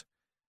 things.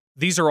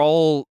 These are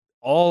all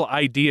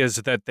ideas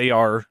that they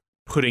are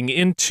putting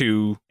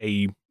into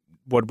a,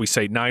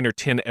 9 or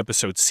 10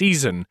 episode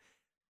season.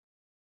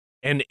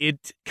 And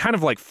it kind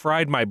of like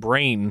fried my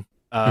brain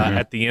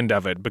at the end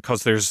of it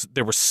because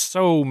there were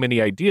so many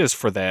ideas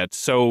for that.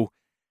 So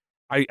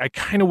I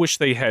kind of wish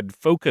they had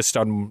focused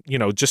on,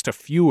 just a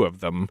few of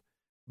them.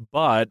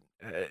 But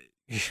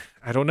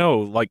I don't know,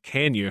 like,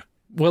 can you?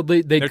 Well,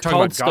 they're talking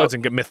about gods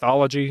and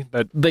mythology.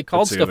 They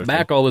called stuff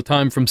back all the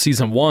time from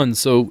season 1,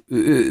 so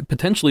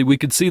potentially we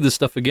could see this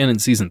stuff again in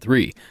season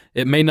 3.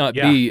 It may not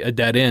be a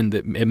dead end.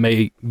 It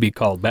may be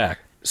called back.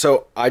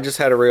 So I just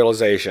had a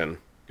realization.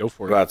 Go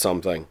for it. About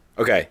something.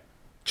 Okay,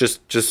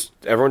 just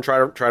everyone try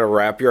to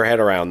wrap your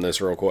head around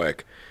this real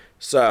quick.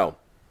 So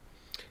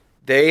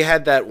they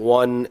had that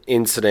one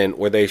incident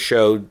where they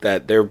showed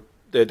that their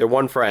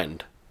one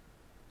friend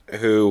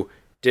who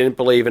didn't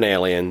believe in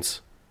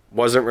aliens,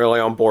 wasn't really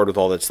on board with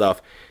all that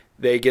stuff.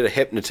 They get a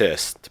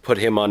hypnotist to put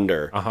him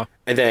under.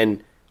 And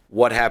then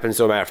what happens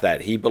to him after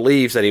that? He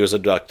believes that he was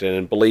abducted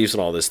and believes in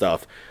all this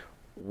stuff.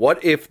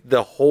 What if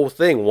the whole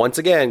thing, once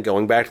again,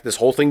 going back to this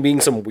whole thing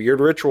being some weird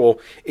ritual,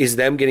 is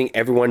them getting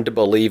everyone to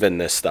believe in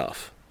this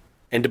stuff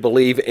and to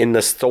believe in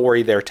the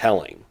story they're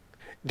telling?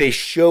 They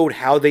showed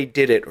how they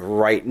did it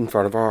right in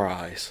front of our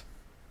eyes.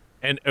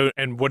 And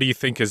what do you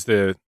think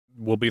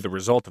will be the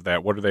result of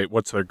that?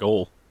 What's their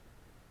goal?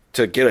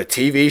 To get a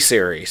TV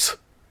series.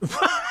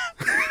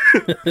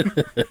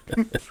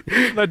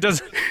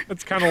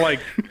 That's kind of like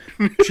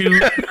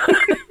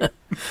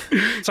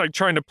it's like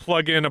trying to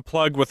plug in a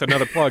plug with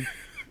another plug.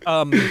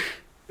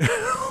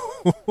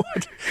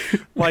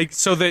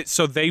 So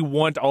they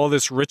want all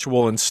this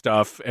ritual and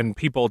stuff and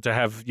people to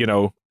have,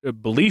 a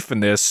belief in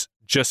this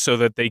just so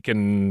that they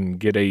can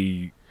get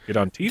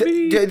on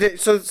TV?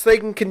 So they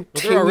can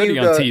continue. Well, they're already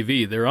on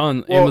TV. They're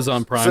on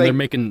Amazon Prime. They're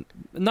making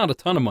not a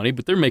ton of money,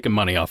 but they're making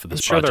money off of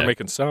this project. They're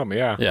making some,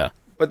 yeah. Yeah.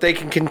 But they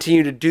can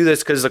continue to do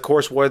this because, of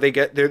course, where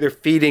they're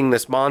feeding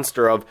this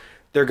monster of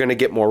they're going to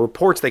get more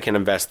reports they can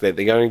investigate.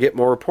 They're going to get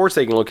more reports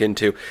they can look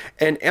into.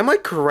 And am I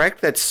correct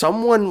that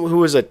someone who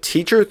was a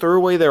teacher threw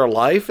away their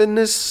life in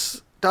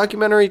this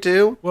documentary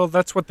too? Well,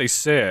 that's what they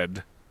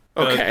said.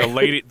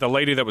 Okay. The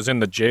lady that was in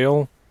the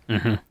jail.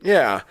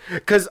 Yeah,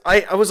 because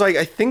I was like,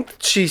 I think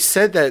she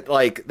said that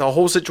like the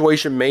whole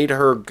situation made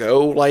her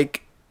go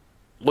like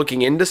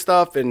looking into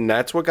stuff, and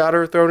that's what got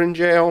her thrown in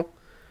jail.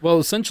 Well,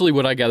 essentially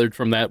what I gathered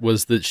from that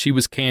was that she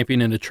was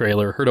camping in a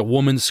trailer, heard a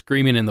woman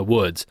screaming in the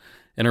woods,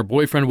 and her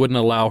boyfriend wouldn't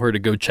allow her to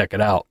go check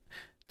it out.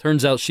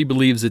 Turns out she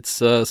believes it's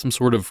some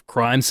sort of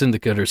crime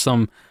syndicate or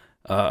some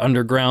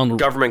underground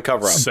government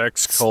cover-up,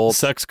 sex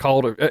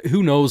cult, or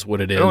who knows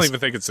what it is. I don't even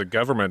think it's the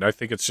government. I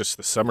think it's just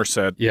the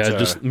Somerset. Yeah,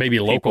 just maybe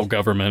local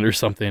government or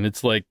something.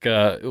 It's like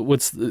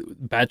what's the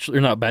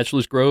not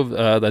Bachelor's Grove?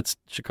 That's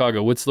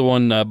Chicago. What's the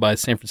one by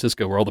San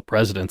Francisco where all the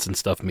presidents and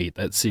stuff meet?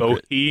 That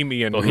secret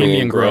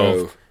Bohemian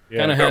Grove. Yeah.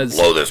 Kind of has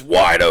blow this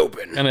wide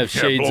open. Kind of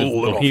shades of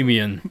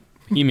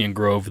Bohemian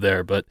Grove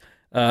there, but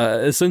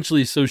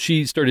essentially, so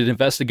she started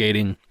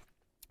investigating.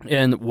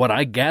 And what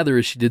I gather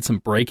is she did some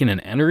breaking and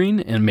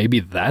entering, and maybe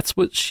that's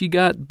what she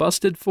got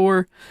busted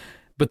for.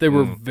 But they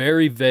were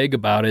very vague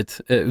about it.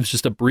 It was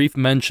just a brief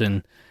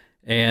mention,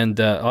 and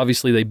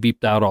obviously they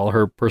beeped out all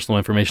her personal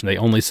information. They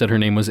only said her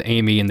name was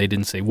Amy, and they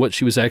didn't say what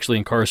she was actually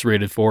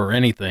incarcerated for or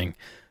anything.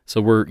 So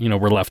we're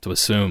left to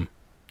assume.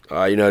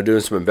 Doing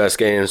some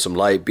investigating, some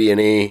light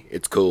B&E.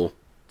 It's cool.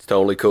 It's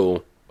totally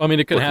cool. I mean,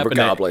 it could Looking for happen.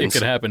 goblins. It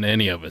could happen to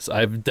any of us.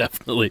 I've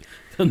definitely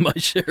done my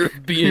share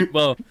of being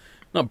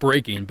not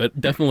breaking, but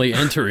definitely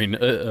entering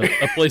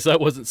a place I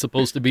wasn't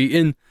supposed to be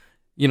in.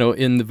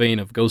 In the vein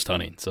of ghost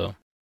hunting. So.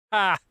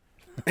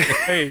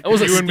 Hey, I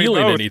wasn't you and me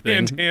stealing both,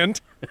 anything.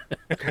 Hand.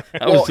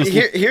 Well,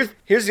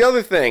 here's the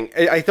other thing.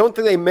 I don't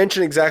think they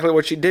mentioned exactly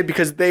what she did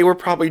because they were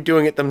probably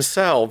doing it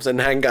themselves and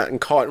hadn't gotten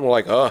caught and were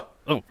like, oh,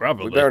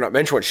 probably. we better not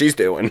mention what she's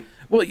doing.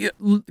 Well, yeah,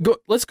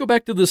 let's go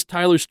back to this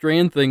Tyler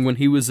Strand thing when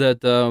he was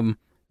at Brown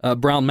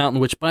Mountain,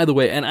 which, by the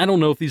way, and I don't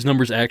know if these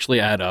numbers actually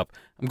add up.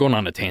 I'm going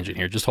on a tangent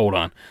here. Just hold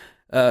on.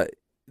 The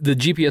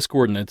GPS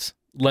coordinates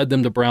led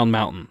them to Brown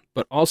Mountain,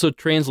 but also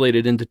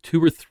translated into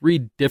 2 or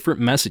 3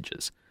 different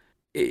messages.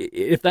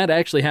 If that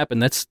actually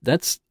happened,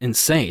 that's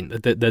insane.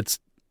 That's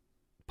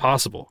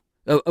possible.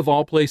 Of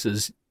all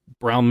places,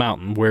 Brown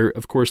Mountain, where,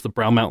 of course, the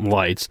Brown Mountain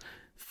lights,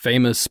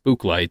 famous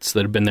spook lights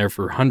that have been there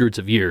for hundreds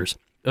of years,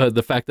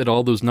 the fact that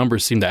all those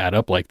numbers seem to add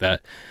up like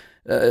that,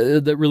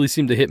 that really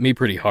seemed to hit me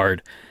pretty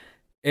hard.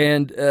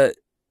 And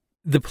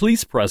the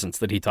police presence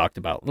that he talked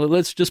about,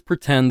 let's just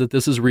pretend that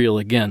this is real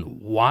again.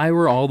 Why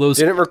were all those...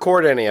 Didn't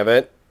record any of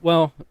it.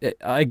 Well,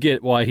 I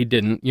get why he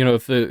didn't.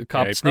 If the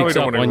cop sneaks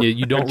up on you,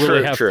 you don't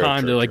really have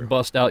time to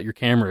bust out your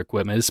camera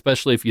equipment,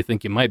 especially if you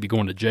think you might be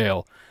going to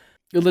jail.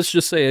 Let's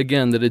just say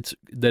again that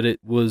it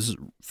was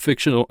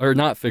fictional or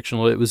not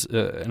fictional. It was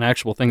an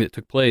actual thing that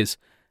took place.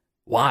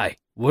 Why?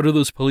 What are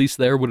those police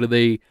there? What are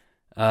they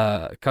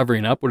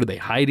covering up? What are they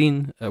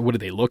hiding? What are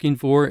they looking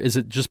for? Is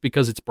it just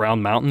because it's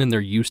Brown Mountain and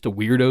they're used to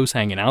weirdos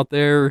hanging out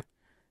there?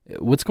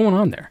 What's going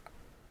on there?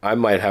 I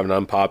might have an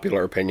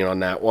unpopular opinion on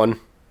that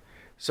one.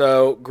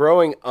 So,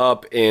 growing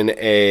up in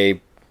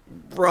a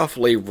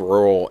roughly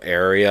rural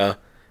area,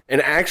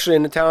 and actually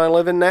in the town I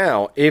live in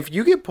now, if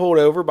you get pulled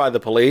over by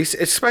the police,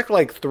 expect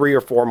like 3 or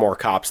 4 more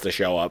cops to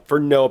show up for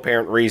no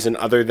apparent reason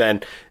other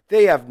than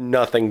they have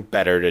nothing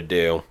better to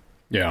do.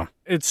 Yeah,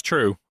 it's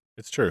true.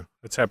 It's true.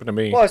 It's happened to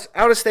me. Plus,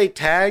 out-of-state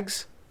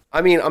tags.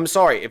 I mean, I'm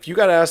sorry. If you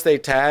got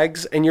out-of-state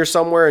tags and you're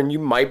somewhere and you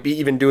might be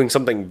even doing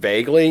something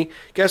vaguely,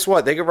 guess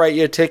what? They could write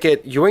you a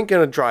ticket. You ain't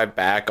going to drive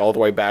back all the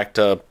way back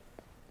to...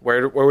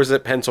 Where was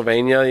it?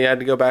 Pennsylvania you had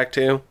to go back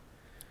to?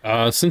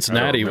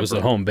 Cincinnati was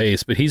the home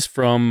base, but he's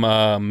from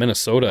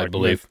Minnesota, I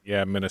believe.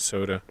 Yeah,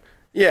 Minnesota.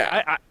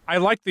 Yeah. I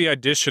like the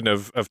addition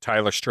of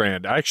Tyler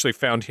Strand. I actually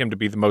found him to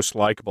be the most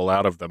likable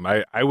out of them.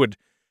 I would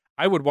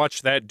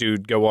watch that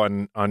dude go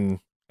on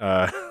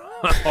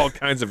all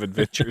kinds of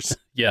adventures.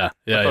 Yeah.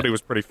 I thought he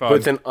was pretty fun.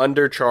 With an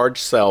undercharged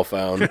cell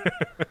phone.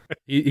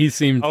 he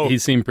seemed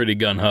pretty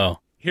gung-ho.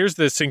 Here's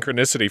the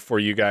synchronicity for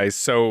you guys.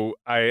 So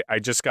I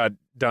just got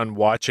done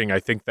watching, I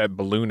think, that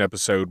balloon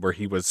episode where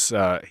he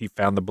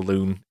found the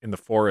balloon in the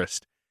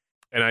forest.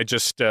 And I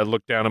just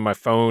looked down on my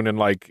phone and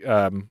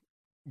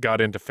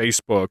got into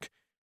Facebook,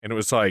 and it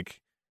was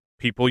like,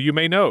 people you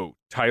may know,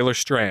 Tyler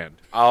Strand.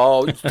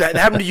 Oh, that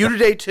happened to you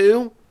today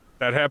too?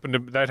 That happened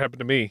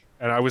to me.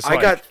 And I was I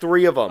got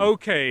 3 of them.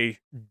 Okay,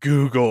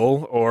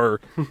 Google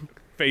or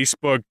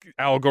Facebook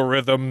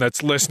algorithm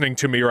that's listening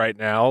to me right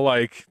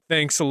now,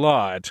 thanks a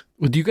lot.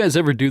 Well, do you guys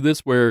ever do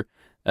this where,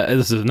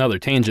 this is another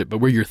tangent, but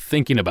where you're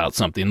thinking about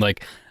something?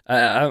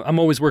 I'm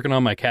always working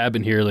on my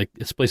cabin here,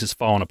 this place is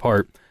falling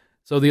apart.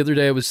 So the other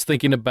day I was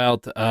thinking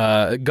about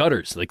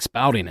gutters,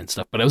 spouting and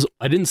stuff, but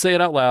I didn't say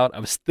it out loud. I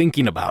was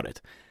thinking about it.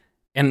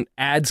 And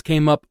ads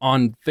came up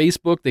on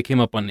Facebook, they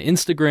came up on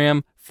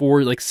Instagram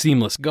for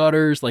seamless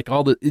gutters,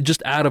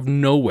 just out of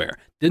nowhere.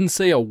 Didn't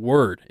say a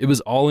word. It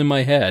was all in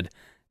my head.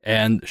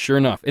 And sure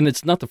enough, and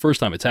it's not the first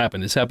time it's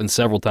happened. It's happened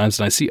several times,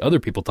 and I see other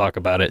people talk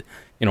about it,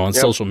 on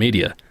social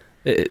media.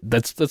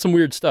 That's some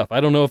weird stuff. I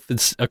don't know if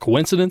it's a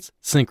coincidence,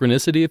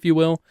 synchronicity, if you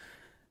will,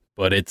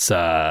 but it's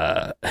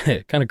kind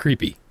of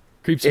creepy.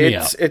 Creeps me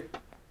out.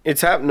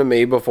 It's happened to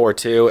me before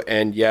too,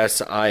 and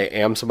yes, I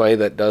am somebody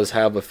that does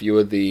have a few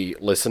of the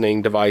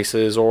listening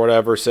devices or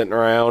whatever sitting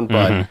around,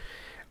 but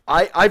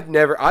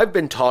I've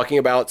been talking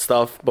about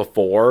stuff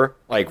before,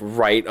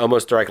 right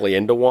almost directly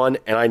into one,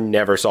 and I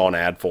never saw an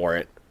ad for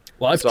it.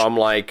 Well,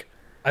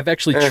 I've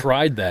actually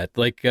tried that.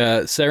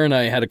 Sarah and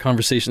I had a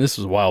conversation. This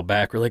was a while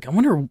back. We're I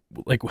wonder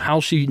how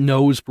she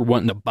knows we're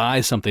wanting to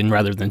buy something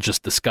rather than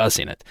just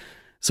discussing it.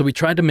 So we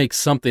tried to make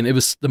something. It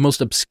was the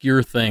most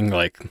obscure thing.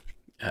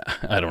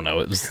 I don't know.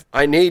 It was.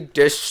 I need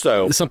dish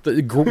soap.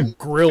 Something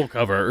grill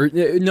cover.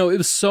 No, it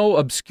was so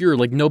obscure.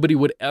 Nobody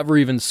would ever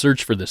even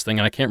search for this thing,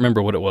 and I can't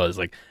remember what it was.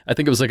 I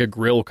think it was a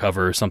grill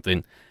cover or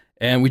something.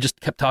 And we just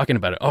kept talking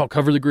about it. Oh,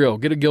 cover the grill.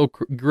 Get a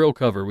grill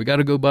cover. We got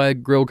to go buy a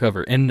grill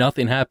cover. And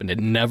nothing happened. It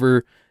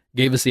never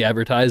gave us the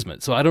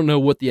advertisement. So I don't know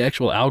what the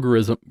actual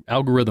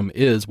algorithm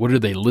is. What are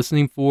they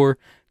listening for?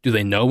 Do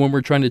they know when we're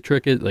trying to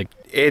trick it?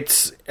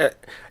 It's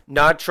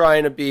not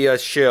trying to be a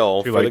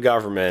shill for the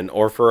government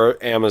or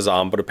for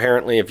Amazon, but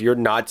apparently if you're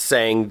not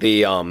saying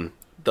the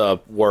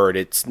word,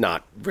 it's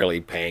not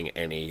really paying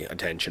any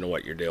attention to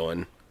what you're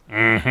doing.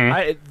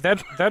 Mm-hmm.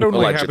 That only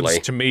Allegedly.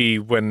 happens to me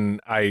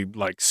when I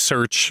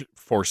search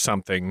for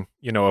something,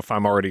 if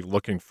I'm already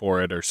looking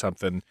for it or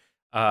something,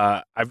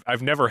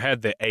 I've never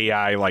had the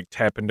AI like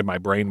tap into my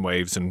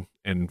brainwaves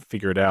and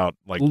figure it out.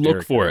 Like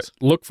Look for it.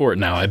 Look for it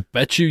now. I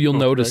bet you'll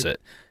notice it.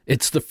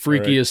 It's the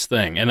freakiest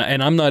thing. And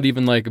I'm not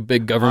even like a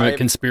big government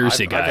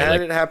conspiracy guy. I've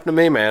had it happen to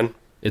me, man.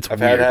 I've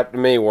had it happen to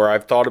me where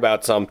I've thought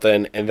about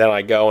something and then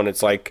I go and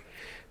it's like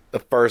the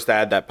first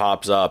ad that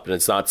pops up and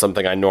it's not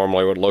something I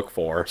normally would look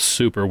for.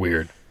 Super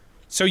weird.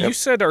 So you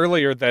said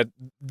earlier that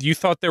you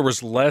thought there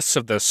was less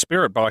of the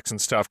spirit box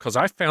and stuff, because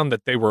I found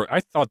that I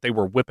thought they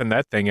were whipping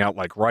that thing out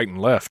like right and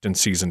left in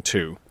season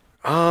 2.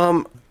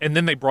 And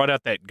then they brought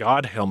out that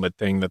God helmet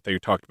thing that they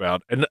talked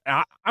about, and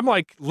I'm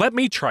like, let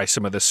me try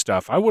some of this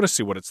stuff. I want to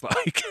see what it's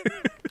like.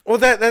 Well,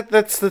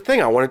 that's the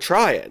thing. I want to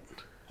try it.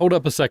 Hold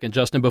up a second,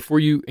 Justin. Before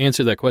you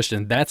answer that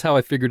question, that's how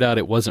I figured out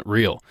it wasn't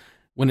real.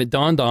 When it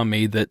dawned on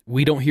me that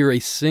we don't hear a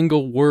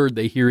single word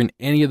they hear in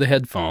any of the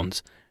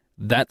headphones,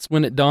 that's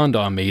when it dawned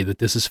on me that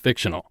this is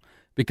fictional.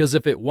 Because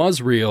if it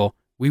was real,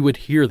 we would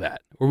hear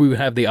that, or we would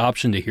have the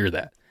option to hear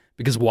that.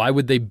 Because why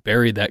would they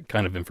bury that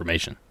kind of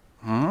information?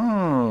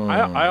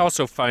 I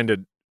also find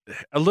it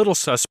a little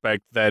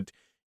suspect that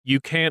you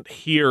can't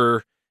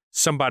hear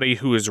somebody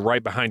who is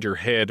right behind your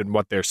head and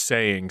what they're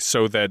saying,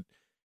 so that,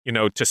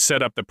 to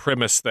set up the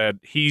premise that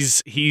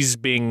he's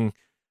being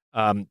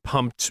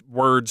pumped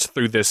words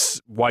through this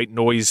white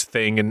noise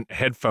thing and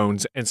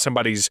headphones, and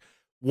somebody's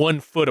 1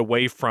 foot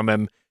away from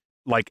him,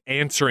 like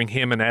answering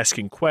him and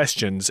asking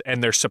questions,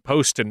 and they're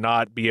supposed to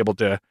not be able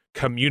to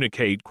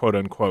communicate, quote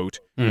unquote.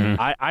 Mm-hmm.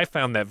 I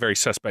found that very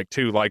suspect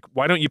too. Like,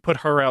 why don't you put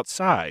her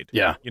outside?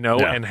 Yeah.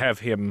 And have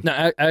him.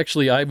 No,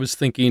 actually, I was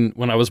thinking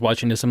when I was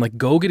watching this, I'm like,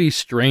 go get a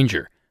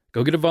stranger.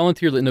 Go get a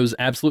volunteer that knows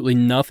absolutely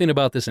nothing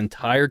about this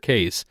entire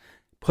case.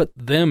 Put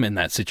them in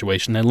that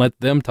situation and let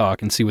them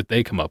talk and see what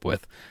they come up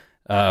with.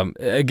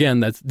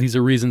 Again, these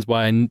are reasons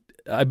why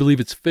I believe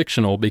it's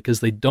fictional,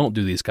 because they don't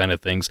do these kind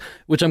of things,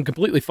 which I'm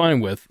completely fine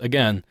with.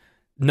 Again,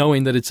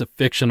 knowing that it's a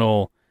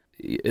fictional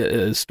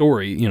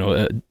story,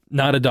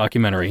 not a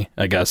documentary,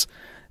 I guess,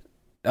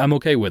 I'm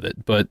okay with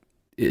it. But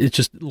it's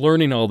just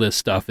learning all this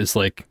stuff is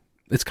like,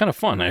 it's kind of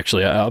fun,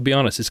 actually. I'll be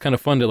honest. It's kind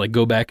of fun to like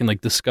go back and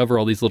like discover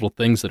all these little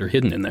things that are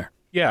hidden in there.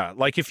 Yeah,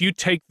 like if you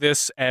take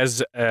this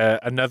as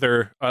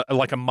another,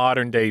 like a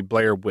modern day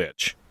Blair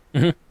Witch.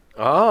 Mm-hmm.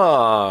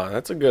 Ah,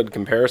 that's a good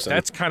comparison.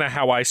 That's kind of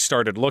how I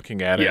started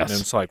looking at it. Yes. And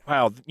it's like,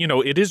 wow,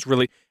 it is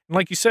really,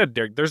 like you said,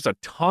 Derek, there's a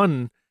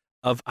ton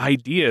of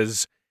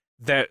ideas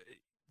that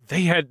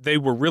they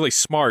were really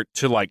smart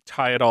to like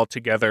tie it all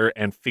together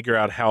and figure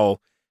out how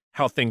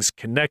things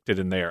connected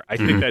in there. I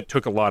think that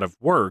took a lot of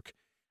work.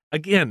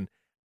 Again,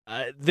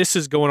 this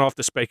is going off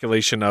the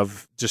speculation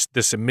of just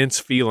this immense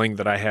feeling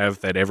that I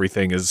have that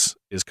everything is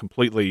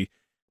completely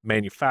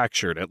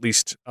manufactured. At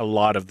least a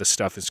lot of the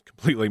stuff is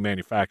completely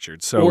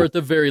manufactured. So, or at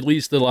the very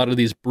least, a lot of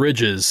these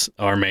bridges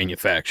are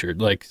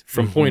manufactured, like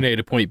from point A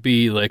to point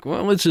B. Like,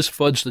 well, let's just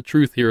fudge the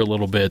truth here a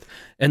little bit.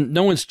 And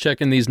no one's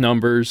checking these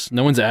numbers.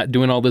 No one's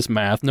doing all this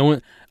math. No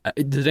one.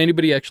 Did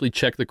anybody actually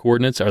check the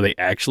coordinates? Are they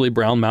actually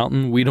Brown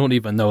Mountain? We don't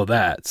even know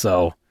that.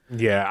 So.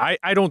 Yeah,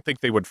 I don't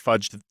think they would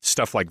fudge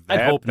stuff like that.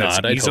 I hope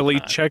that's not. easily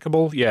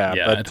checkable. Yeah,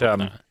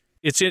 but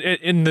it's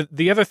in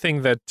the other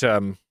thing that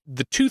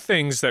the two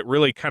things that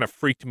really kind of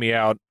freaked me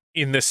out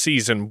in this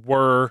season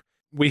were,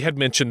 we had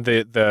mentioned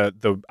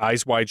the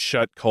Eyes Wide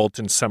Shut cult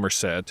in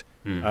Somerset.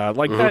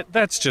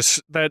 That's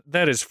just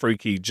that is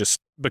freaky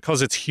just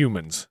because it's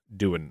humans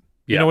doing.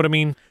 You know what I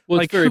mean? Well,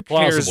 like, it's very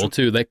plausible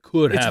too. That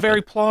could happen. It's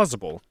very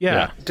plausible.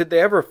 Yeah. Did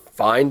they ever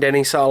find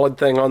any solid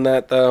thing on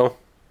that though?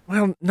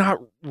 Well,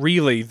 not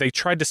really. They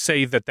tried to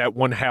say that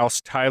one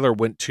house Tyler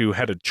went to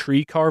had a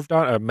tree carved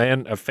on,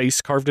 a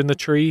face carved in the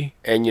tree.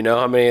 And you know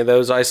how many of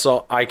those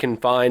I can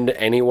find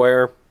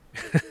anywhere?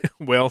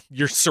 Well,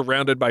 you're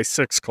surrounded by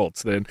 6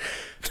 cults then.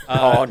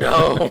 Oh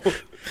no.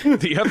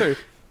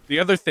 The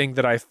other thing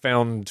that I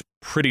found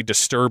pretty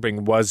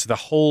disturbing was the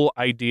whole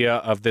idea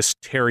of this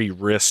Terry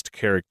Wrist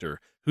character,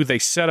 who they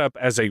set up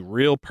as a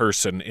real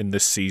person in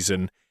this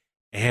season,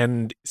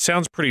 and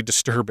sounds pretty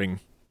disturbing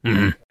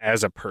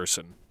as a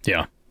person.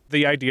 Yeah.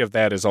 The idea of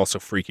that is also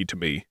freaky to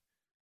me.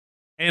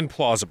 And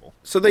plausible.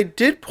 So they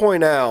did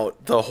point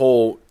out the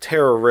whole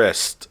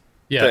terrorist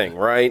thing,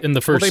 right? In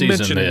the first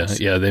season,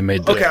 they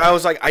made that. Okay, I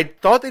was like, I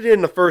thought they did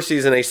in the first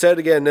season. They said it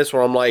again in this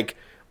one. I'm like,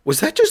 was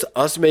that just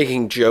us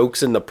making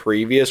jokes in the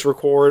previous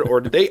record,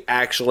 or did they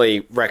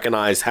actually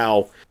recognize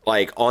how,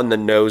 like, on the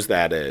nose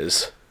that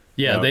is?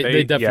 Yeah, no,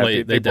 they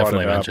definitely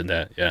mentioned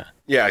that, yeah.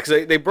 Yeah,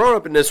 because they brought it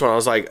up in this one. I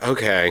was like,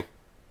 okay,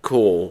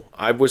 cool.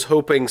 I was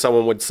hoping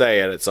someone would say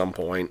it at some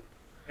point.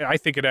 I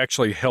think it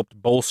actually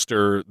helped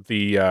bolster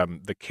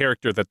the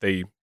character that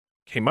they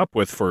came up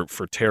with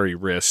for Terry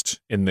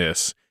Wrist in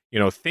this. You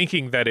know,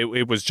 thinking that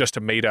it was just a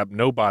made-up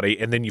nobody,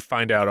 and then you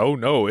find out, oh,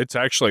 no, it's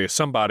actually a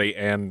somebody,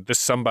 and this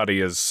somebody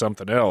is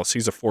something else.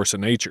 He's a force of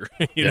nature.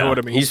 You know what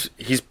I mean?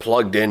 He's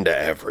plugged into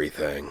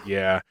everything.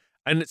 Yeah.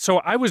 And so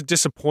I was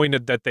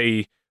disappointed that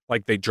they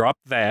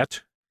dropped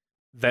that,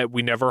 that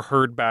we never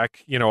heard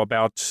back,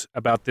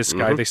 about this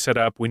guy they set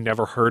up. We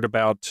never heard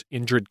about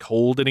Indrid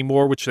Cold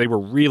anymore, which they were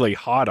really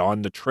hot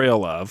on the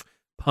trail of,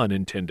 pun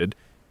intended.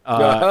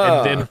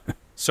 And then,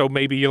 so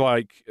maybe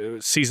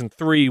season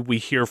 3, we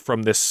hear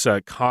from this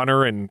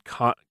Connor and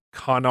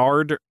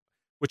Connard,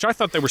 which I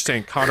thought they were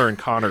saying Connor and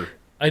Connor.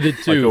 I did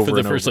too, for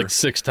the first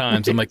 6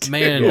 times. I'm like,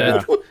 man,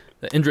 that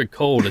Indrid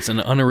Cold is an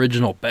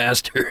unoriginal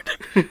bastard.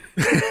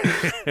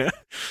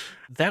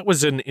 That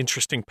was an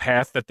interesting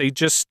path that they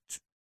just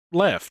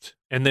left.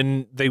 And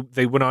then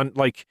they went on,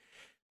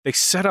 they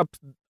set up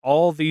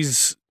all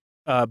these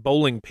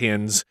bowling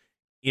pins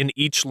in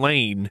each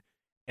lane,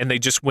 and they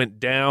just went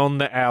down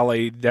the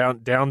alley,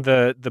 down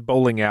the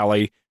bowling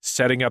alley,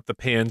 setting up the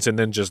pins, and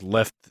then just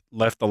left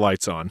the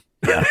lights on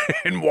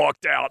and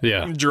walked out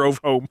and drove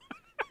home.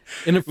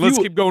 And let's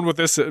keep going with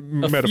this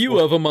metaphor. A few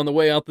of them on the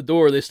way out the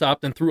door, they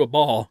stopped and threw a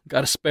ball,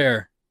 got a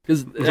spare.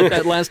 Because at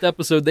that last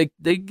episode,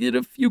 they get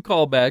a few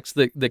callbacks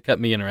that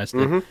kept me interested.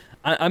 Mm-hmm.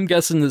 I'm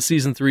guessing that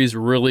season 3 is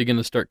really going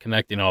to start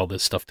connecting all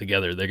this stuff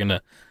together. They're going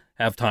to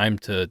have time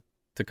to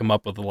come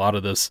up with a lot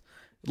of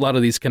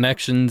these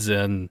connections,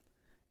 and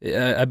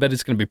I bet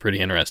it's going to be pretty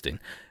interesting.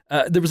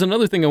 There was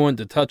another thing I wanted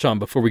to touch on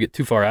before we get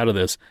too far out of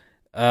this.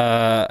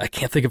 I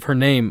can't think of her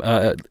name.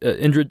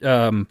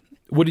 Indrid,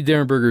 Woody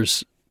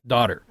Derenberger's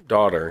daughter.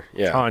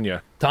 Yeah.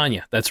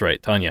 Tanya, that's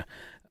right, Tanya.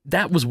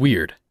 That was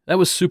weird. That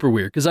was super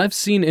weird, because I've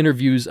seen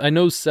interviews. I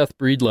know Seth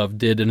Breedlove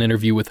did an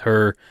interview with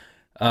her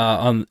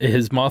on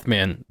his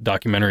Mothman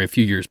documentary a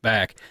few years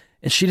back,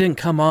 and she didn't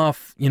come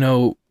off,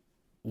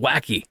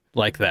 wacky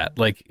like that.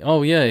 Like,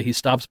 oh yeah, he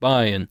stops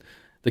by, and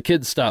the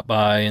kids stop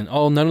by, and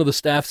none of the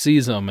staff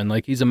sees him,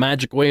 and he's a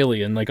magic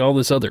whaley, and all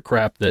this other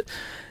crap that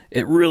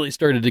it really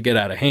started to get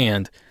out of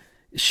hand.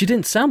 She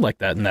didn't sound like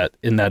that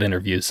in that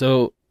interview,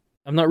 so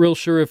I'm not real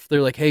sure if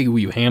they're like, hey, will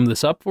you ham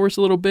this up for us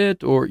a little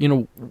bit? Or,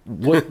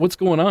 what's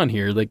going on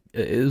here? It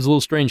was a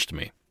little strange to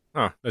me.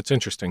 Huh, that's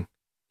interesting.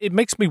 It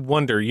makes me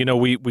wonder,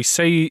 we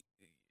say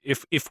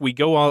if we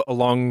go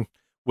along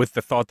with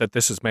the thought that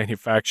this is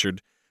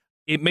manufactured,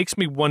 it makes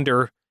me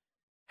wonder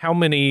how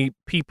many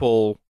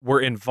people were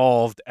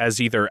involved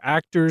as either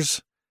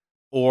actors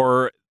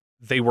or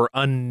they were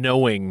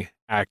unknowing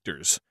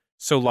actors.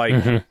 So I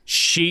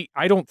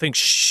don't think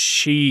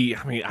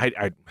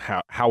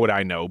how would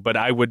I know? But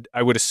I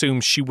would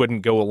assume she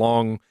wouldn't go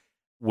along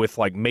with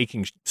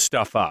making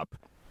stuff up.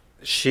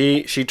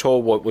 She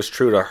told what was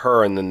true to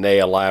her, and then they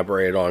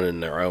elaborated on it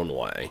in their own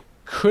way.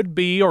 Could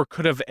be, or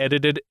could have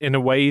edited in a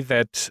way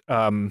that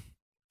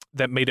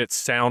that made it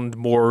sound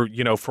more,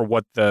 for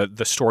what the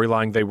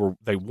storyline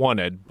they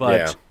wanted.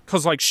 But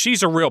because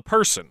she's a real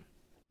person.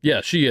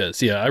 Yeah, she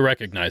is. Yeah, I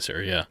recognize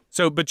her. Yeah.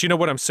 So, but you know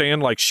what I'm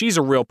saying? She's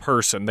a real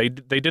person. They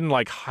didn't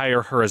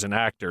hire her as an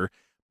actor.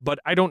 But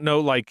I don't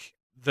know,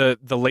 the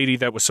lady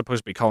that was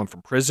supposed to be calling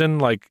from prison,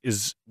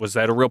 was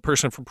that a real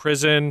person from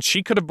prison?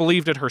 She could have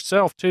believed it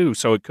herself too,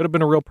 so it could have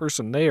been a real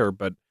person there.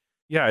 But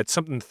yeah, it's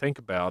something to think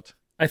about.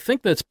 I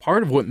think that's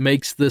part of what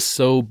makes this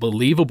so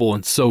believable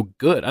and so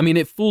good. I mean,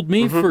 it fooled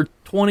me for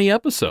 20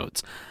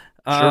 episodes.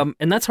 Sure.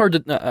 And that's hard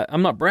to,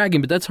 I'm not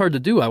bragging, but that's hard to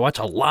do. I watch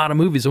a lot of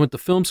movies. I went to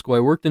film school. I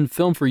worked in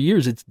film for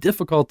years. It's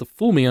difficult to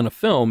fool me on a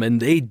film,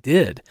 and they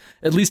did.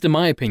 At least in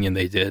my opinion,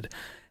 they did.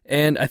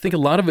 And I think a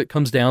lot of it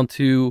comes down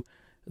to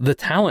the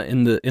talent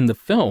in the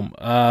film.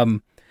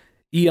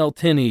 E.L.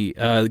 Tinney,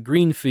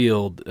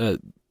 Greenfield,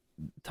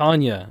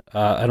 Tanya,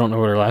 I don't know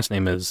what her last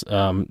name is,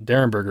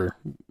 Derenberger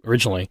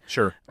originally.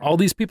 Sure. All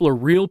these people are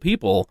real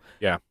people.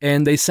 Yeah.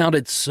 And they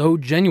sounded so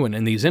genuine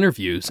in these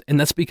interviews. And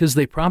that's because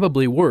they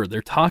probably were.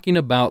 They're talking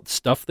about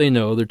stuff they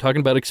know. They're talking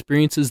about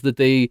experiences that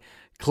they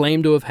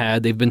claim to have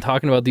had. They've been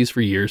talking about these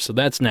for years, so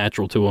that's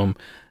natural to them.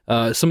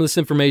 Some of this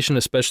information,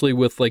 especially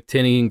with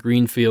Tinney and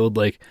Greenfield,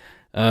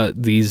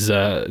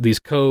 these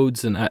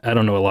codes, and I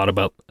don't know a lot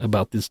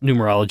about this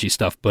numerology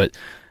stuff, but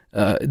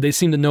they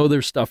seem to know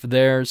their stuff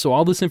there. So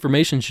all this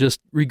information is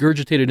just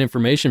regurgitated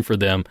information for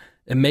them.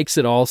 It makes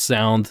it all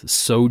sound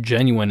so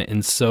genuine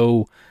and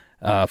so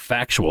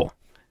factual,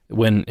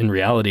 when in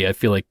reality, I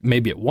feel like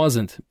maybe it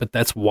wasn't, but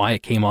that's why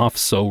it came off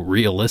so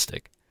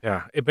realistic.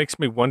 Yeah, it makes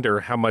me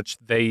wonder how much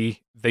they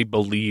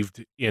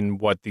believed in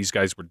what these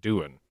guys were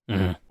doing.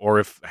 Mm-hmm.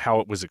 Or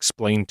how it was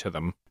explained to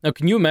them. Now,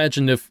 can you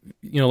imagine if,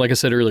 like I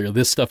said earlier,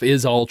 this stuff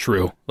is all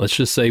true? Let's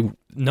just say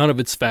none of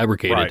it's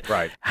fabricated.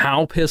 Right.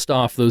 How pissed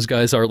off those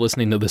guys are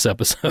listening to this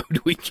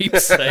episode. We keep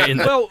saying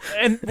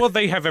well,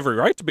 they have every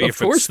right to be. Of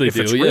course they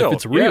do. Yeah, if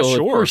it's real,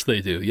 sure. Of course they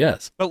do.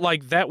 Yes. But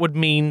that would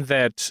mean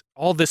that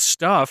all this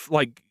stuff,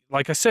 like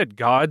I said,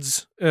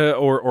 gods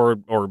or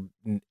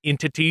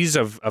entities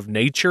of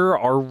nature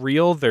are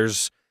real.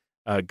 There's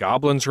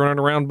goblins running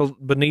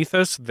around beneath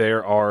us.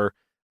 There are.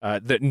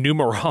 That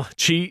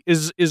numerology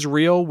is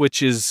real,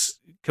 which is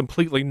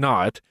completely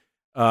not.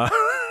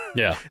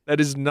 Yeah, that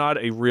is not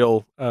a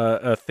real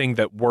thing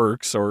that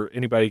works, or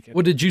anybody can.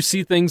 Well, did you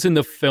see things in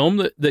the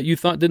film that you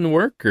thought didn't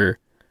work, or?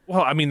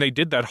 Well, I mean, they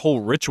did that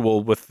whole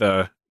ritual with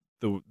the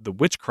the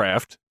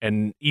witchcraft,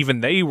 and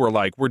even they were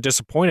like, we're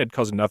disappointed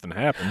because nothing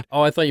happened.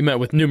 Oh, I thought you meant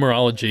with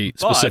numerology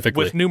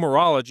specifically. But with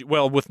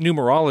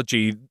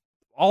numerology,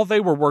 all they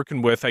were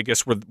working with, I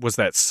guess, was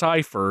that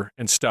cipher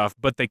and stuff,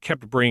 but they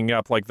kept bringing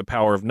up like the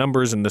power of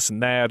numbers and this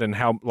and that, and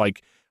how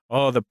like,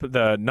 oh,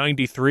 the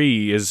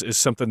 93 is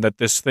something that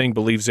this thing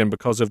believes in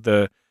because of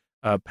the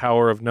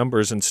power of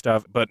numbers and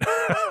stuff. But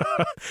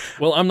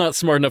well, I'm not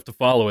smart enough to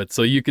follow it,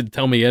 so you could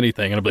tell me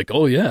anything, and I'm like,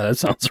 oh yeah, that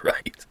sounds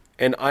right.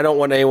 And I don't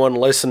want anyone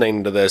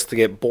listening to this to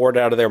get bored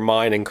out of their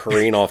mind and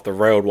careen off the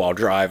road while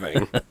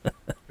driving.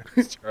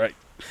 That's right.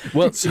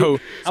 Well,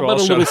 how about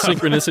a little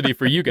synchronicity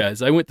for you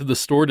guys? I went to the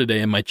store today,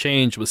 and my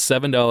change was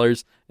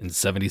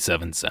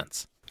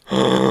 $7.77.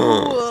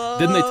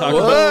 Didn't they talk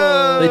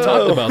about? They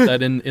talked about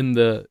that in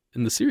the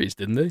series,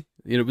 didn't they?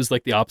 You know, it was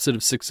like the opposite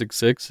of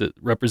 666. It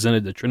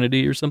represented the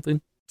Trinity or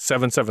something.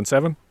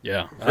 777.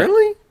 Yeah,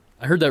 Really?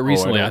 I heard that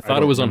recently. I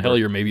thought it was on remember.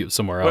 Hellier. Maybe it was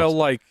somewhere else. Well,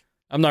 like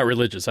I'm not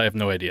religious. I have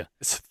no idea.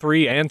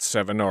 3 and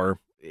 7 are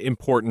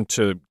important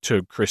to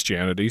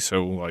Christianity,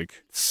 so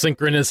like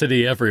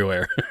Synchronicity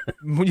everywhere.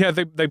 yeah,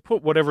 they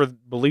put whatever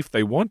belief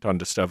they want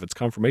onto stuff. It's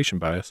confirmation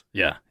bias.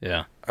 Yeah.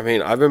 I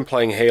mean, I've been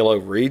playing Halo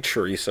Reach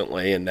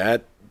recently, and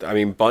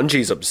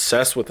Bungie's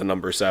obsessed with the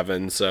number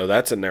 7, so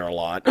that's in there a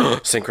lot.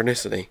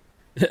 Synchronicity.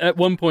 At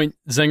one point,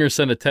 Zenger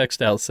sent a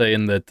text out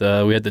saying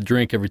that we had to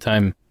drink every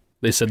time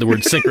they said the word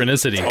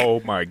synchronicity.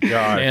 Oh my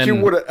god! And You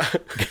would have.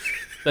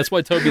 that's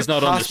why Toby's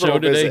not on the show Hospital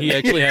today. visit. He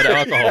actually had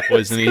alcohol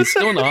poisoning. He's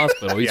still in the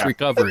hospital. He's Yeah.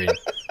 recovering,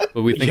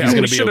 but we think Yeah, he's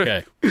going we to be should've-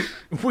 okay.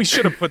 We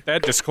should have put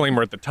that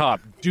disclaimer at the top.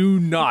 Do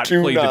not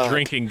Do play the not.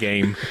 drinking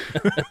game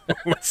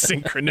with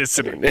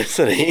synchronicity.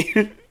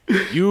 Synchronicity.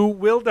 You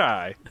will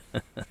die.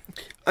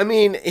 I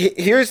mean,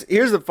 here's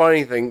the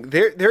funny thing.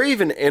 They're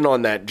even in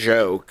on that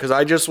joke, because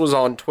I just was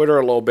on Twitter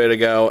a little bit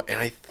ago, and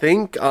I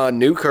think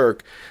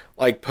Newkirk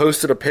like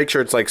posted a picture.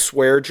 It's like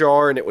swear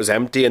jar, and it was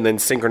empty, and then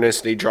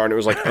synchronicity jar, and it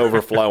was like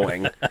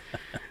overflowing.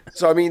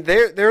 So I mean,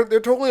 they're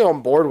totally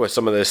on board with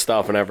some of this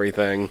stuff and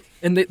everything.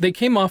 And they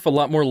came off a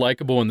lot more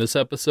likable in this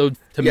episode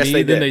to Yes, me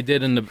they than did. they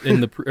did in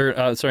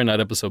the sorry, not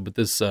episode, but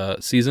this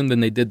season than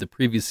they did the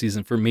previous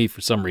season for me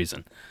for some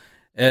reason.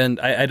 And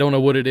I don't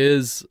know what it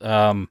is.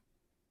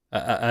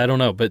 I don't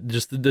know, but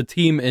just the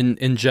team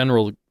in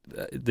general,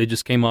 they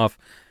just came off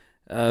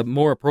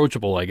more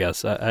approachable, I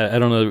guess. I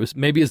don't know.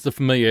 Maybe it's the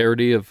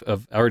familiarity of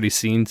already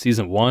seen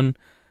season 1,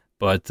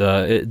 but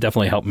it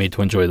definitely helped me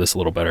to enjoy this a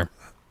little better.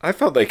 I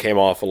felt they came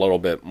off a little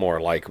bit more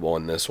likable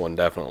in this one,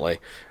 definitely.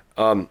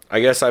 I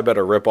guess I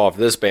better rip off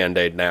this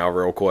Band-Aid now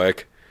real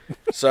quick.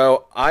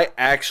 So I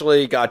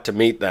actually got to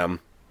meet them,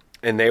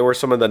 and they were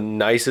some of the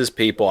nicest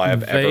people I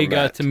have ever met. They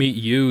got to meet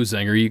you,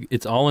 Zenger.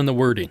 It's all in the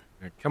wording.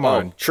 Come Oh,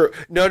 on. true.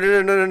 No.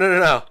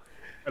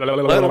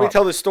 Let me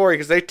tell the story,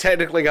 because they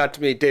technically got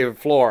to meet David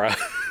Flora.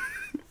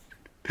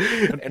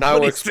 And I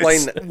will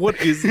explain that. What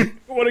are you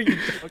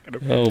talking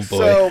about? Oh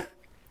boy.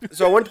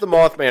 So I went to the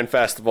Mothman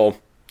Festival,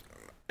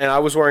 and I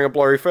was wearing a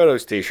Blurry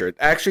Photos t-shirt.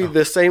 Actually,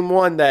 the same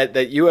one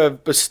that you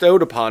have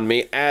bestowed upon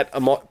me at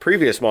a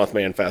previous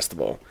Mothman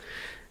Festival.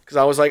 Because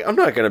I was like, I'm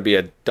not going to be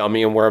a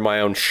dummy and wear my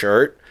own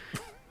shirt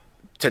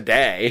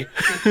today.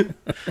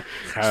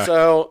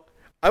 So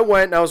I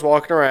went and I was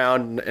walking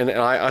around, and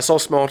I saw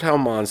Small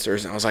Town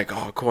Monsters, and I was like,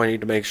 oh, cool, I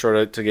need to make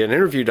sure to get an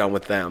interview done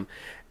with them.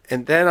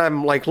 And then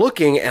I'm like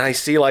looking, and I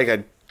see like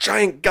a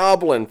giant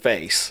goblin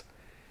face.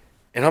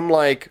 And I'm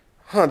like,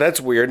 huh,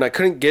 that's weird. And I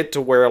couldn't get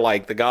to where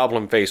like the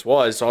goblin face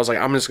was, so I was like,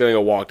 I'm just going to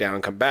go walk down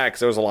and come back, because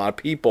there was a lot of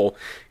people,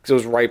 because it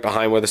was right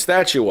behind where the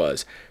statue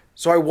was.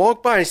 So I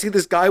walk by and I see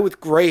this guy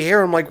with gray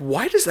hair. I'm like,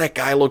 why does that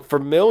guy look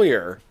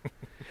familiar?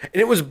 And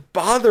it was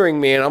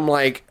bothering me, and I'm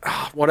like,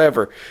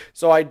 whatever.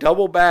 So I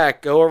double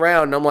back, go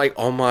around, and I'm like,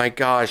 oh my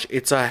gosh,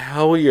 it's a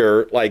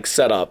Hellier like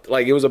setup.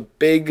 Like, it was a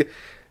big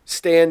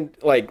stand,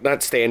 like not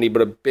standee,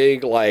 but a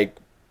big like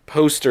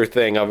poster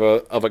thing of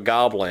a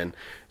goblin.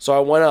 So I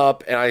went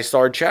up and I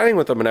started chatting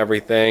with them and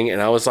everything,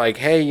 and I was like,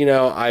 hey,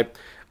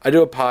 I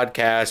do a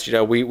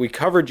podcast, we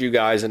covered you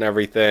guys and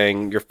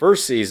everything, your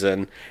first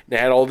season, and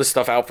I had all this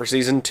stuff out for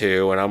season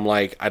 2, and I'm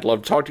like, I'd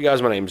love to talk to you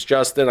guys. My name's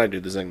Justin. I do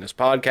the Zingness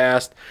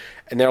podcast.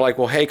 And they're like,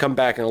 well, hey, come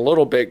back in a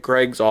little bit.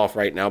 Greg's off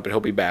right now, but he'll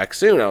be back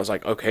soon. I was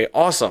like, okay,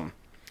 awesome.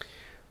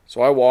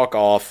 So I walk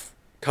off,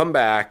 come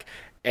back,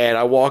 and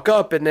I walk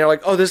up, and they're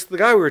like, oh, this is the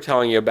guy we were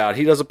telling you about.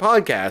 He does a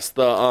podcast,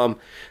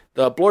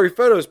 the Blurry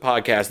Photos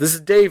podcast. This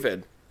is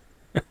David.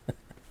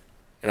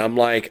 And I'm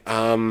like,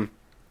 I'm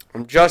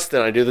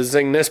Justin. I do the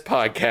Zingness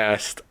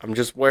podcast. I'm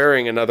just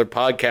wearing another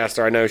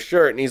podcaster I know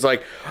shirt. And he's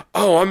like,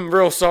 oh, I'm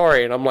real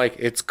sorry. And I'm like,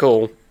 it's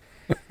cool.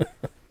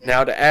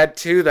 Now, to add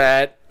to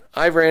that,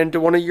 I ran into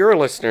one of your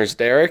listeners,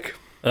 Derek,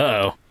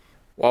 Uh-oh.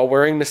 while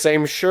wearing the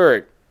same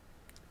shirt.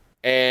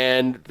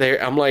 And they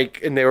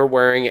were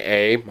wearing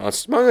a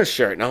Monsters Among Us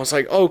shirt. And I was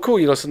like, oh, cool,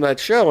 you listen to that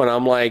show? And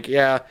I'm like,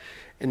 yeah.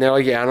 And they're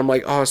like, yeah. And I'm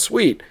like, oh,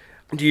 sweet.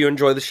 Do you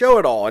enjoy the show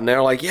at all? And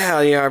they're like, yeah,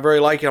 I really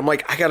like it. I'm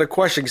like, I got a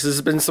question, because this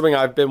has been something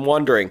I've been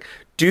wondering.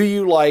 Do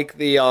you like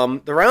the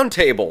round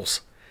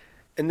tables?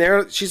 And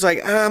she's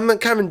like, I'm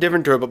kind of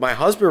indifferent to it, but my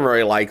husband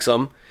really likes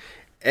them.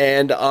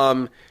 And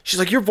she's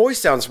like, your voice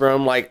sounds familiar.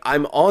 I'm like,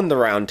 I'm on the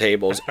round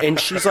tables. And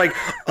she's like,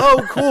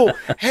 oh, cool.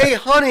 Hey,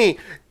 honey,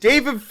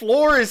 David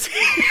Floor is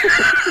here.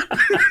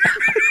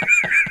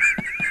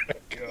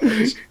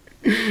 Gosh.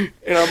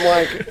 And I'm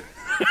like,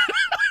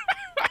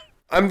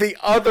 I'm the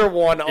other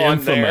one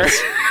on there.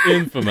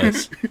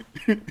 Infamous.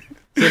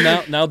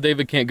 So now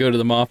David can't go to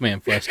the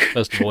Mothman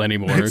Festival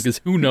anymore because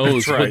who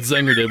knows what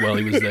Zenger did while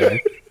he was there.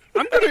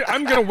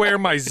 I'm gonna wear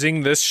my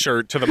Zing This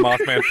shirt to the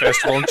Mothman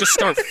Festival and just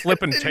start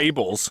flipping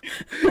tables.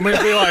 I'm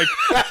gonna be like,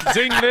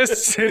 Zing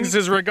This sends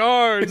his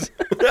regards.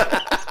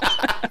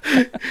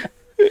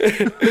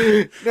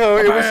 No,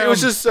 it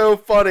was just so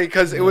funny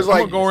because it was I'm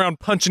like gonna go around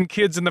punching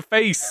kids in the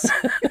face.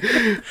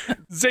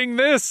 Zing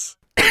This.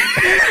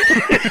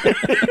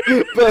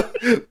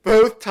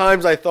 both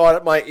times I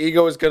thought my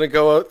ego was going to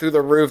go out through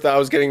the roof, that I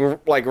was getting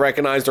like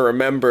recognized or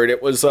remembered.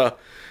 It was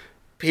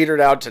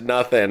petered out to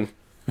nothing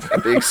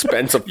at the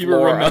expense of You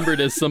Flora. were remembered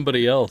as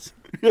somebody else.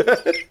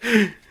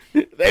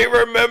 They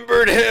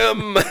remembered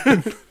him.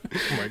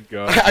 Oh my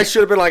god. I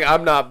should have been like,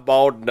 I'm not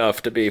bald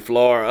enough to be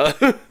Flora.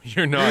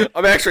 You're not.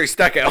 I'm actually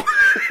Stecco.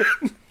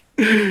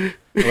 Well,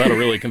 that'll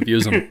really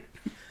confuse him.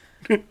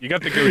 You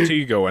got the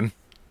goatee going.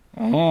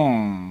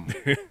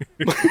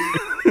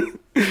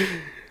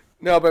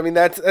 No, but I mean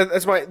that's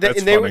my. That's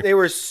and they funny.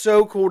 were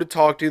so cool to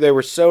talk to. They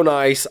were so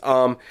nice.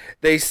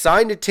 They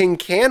signed a tin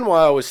can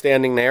while I was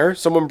standing there.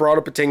 Someone brought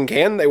up a tin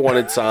can they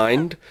wanted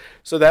signed.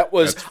 So that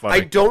was. That's funny.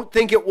 I don't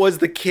think it was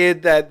the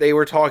kid that they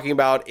were talking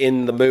about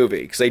in the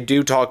movie, because they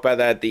do talk about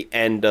that at the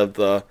end of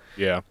the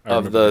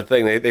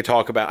thing. They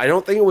talk about. I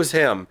don't think it was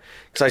him,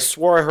 because I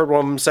swore I heard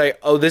one of them say,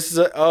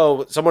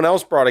 "Oh, someone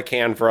else brought a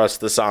can for us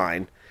to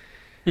sign."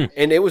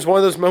 And it was one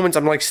of those moments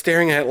I'm like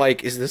staring at,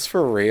 like, is this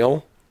for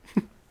real?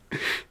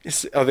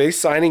 Are they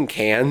signing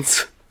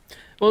cans?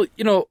 Well,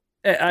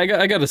 I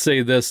got to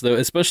say this, though,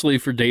 especially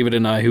for David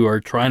and I, who are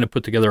trying to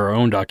put together our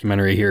own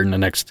documentary here in the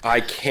next I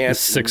can't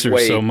 6 or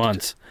wait so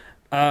months.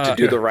 to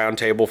do the round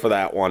table for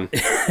that one.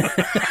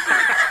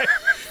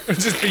 It'll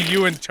just be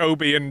you and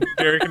Toby, and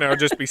Derek and I will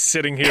just be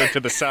sitting here to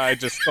the side,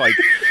 just like,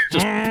 we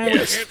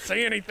can't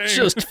say anything.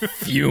 Just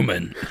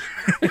fuming.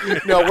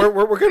 No,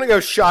 we're gonna go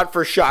shot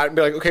for shot and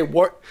be like, okay,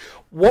 what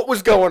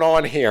was going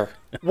on here?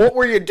 What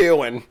were you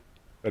doing?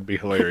 That'd be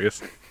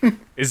hilarious.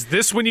 Is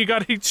this when you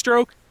got heat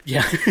stroke?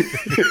 Yeah.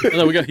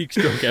 No, we got heat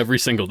stroke every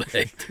single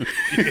day.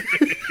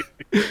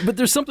 But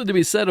there's something to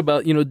be said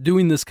about,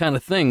 doing this kind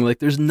of thing. Like,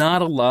 there's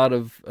not a lot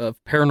of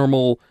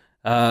paranormal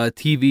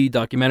TV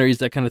documentaries,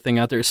 that kind of thing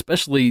out there,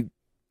 especially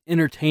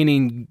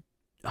entertaining,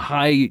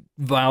 high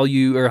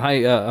value or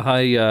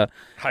high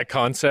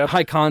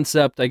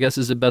concept, I guess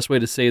is the best way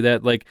to say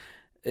that. Like,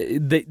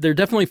 they're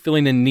definitely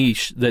filling a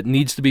niche that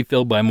needs to be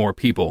filled by more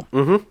people.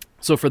 Mm-hmm.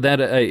 So for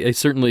that, I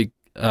certainly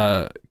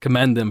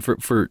commend them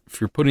for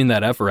putting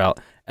that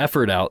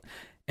effort out.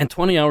 And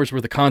 20 hours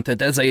worth of content,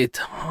 that's a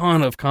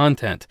ton of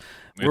content.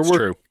 It's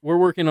true. We're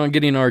working on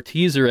getting our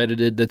teaser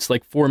edited that's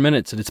like 4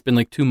 minutes, and it's been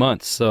like 2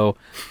 months. So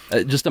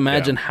just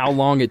imagine how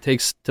long it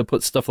takes to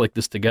put stuff like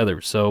this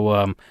together.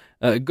 So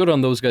good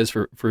on those guys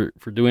for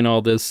doing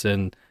all this.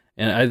 And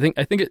I think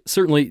it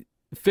certainly,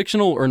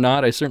 fictional or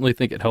not, I certainly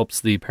think it helps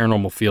the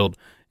paranormal field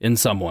in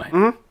some way.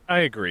 Mm-hmm. I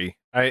agree.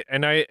 I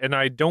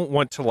don't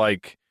want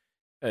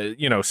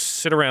to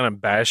sit around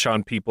and bash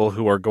on people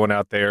who are going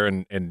out there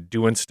and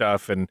doing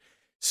stuff and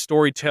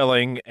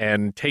storytelling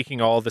and taking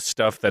all the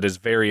stuff that is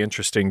very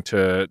interesting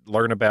to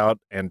learn about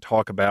and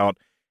talk about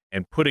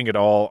and putting it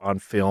all on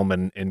film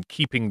and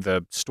keeping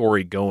the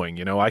story going.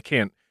 I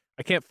can't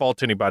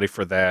fault anybody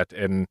for that.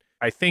 And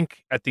I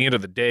think at the end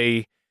of the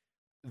day,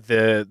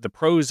 the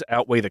pros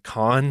outweigh the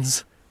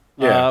cons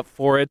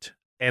for it.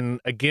 And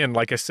again,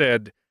 like I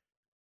said,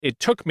 it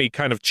took me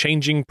kind of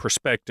changing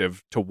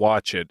perspective to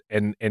watch it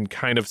and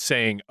kind of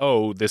saying,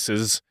 oh, this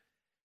is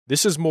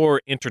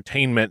more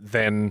entertainment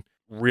than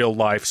real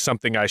life,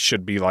 something I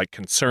should be like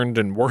concerned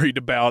and worried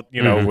about,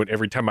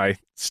 every time I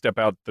step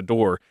out the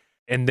door.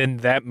 And then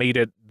that made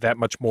it that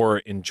much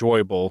more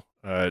enjoyable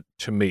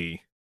to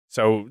me.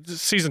 So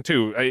season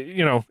 2,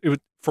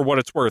 for what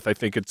it's worth, I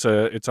think it's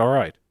all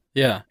right.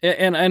 Yeah.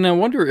 And I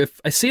wonder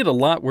if I see it a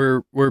lot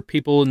where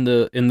people in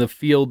the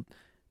field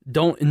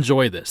don't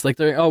enjoy this. Like,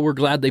 we're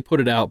glad they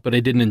put it out, but I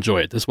didn't enjoy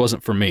it. This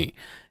wasn't for me.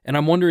 And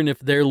I'm wondering if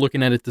they're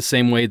looking at it the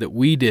same way that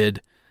we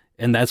did,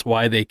 and that's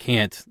why they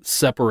can't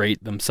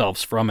separate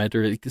themselves from it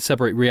or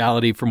separate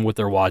reality from what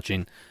they're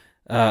watching.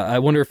 I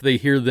wonder if they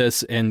hear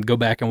this and go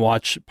back and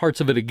watch parts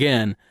of it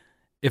again,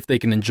 if they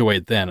can enjoy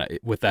it then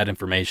with that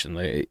information.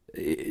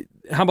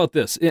 How about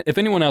this? If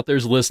anyone out there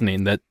is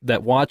listening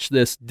that watched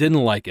this,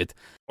 didn't like it,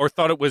 or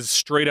thought it was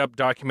straight up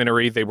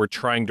documentary, they were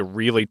trying to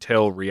really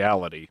tell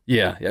reality.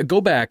 Yeah,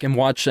 go back and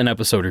watch an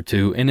episode or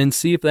two, and then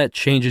see if that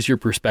changes your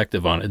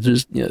perspective on it.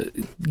 Just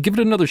give it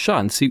another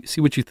shot and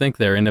see what you think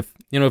there. And if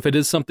it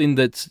is something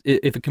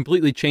if it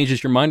completely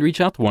changes your mind,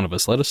 reach out to one of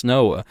us. Let us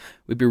know.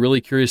 We'd be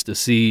really curious to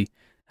see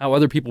how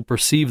other people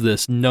perceive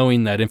this,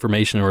 knowing that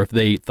information, or if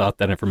they thought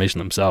that information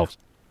themselves.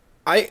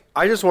 I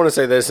just want to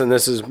say this, and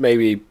this is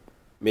maybe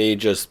me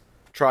just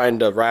trying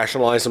to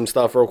rationalize some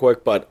stuff real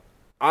quick, but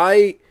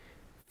I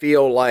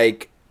feel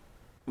like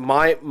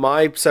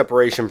my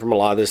separation from a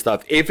lot of this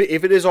stuff, if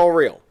it is all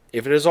real,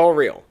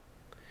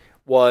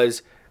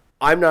 was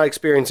I'm not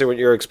experiencing what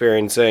you're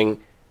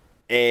experiencing,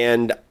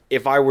 and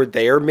if I were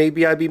there,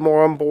 maybe I'd be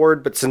more on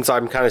board, but since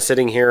I'm kind of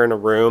sitting here in a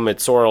room,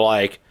 it's sort of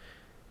like,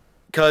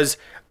 because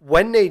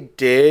when they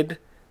did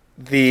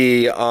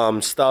the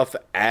stuff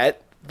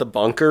at the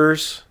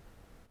bunkers,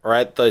 or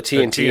at the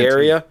TNT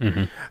area,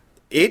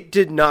 it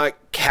did not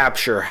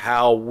capture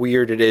how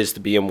weird it is to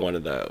be in one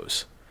of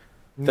those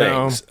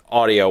things,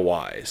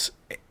 audio-wise.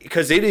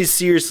 Because it is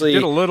seriously... It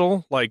did a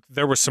little, like,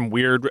 there was some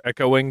weird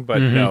echoing,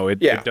 but no, it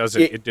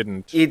doesn't, it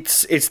didn't.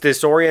 It's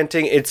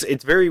disorienting.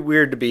 It's very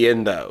weird to be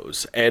in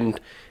those. And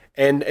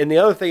the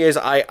other thing is,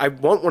 I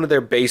want one of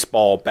their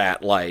baseball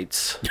bat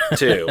lights,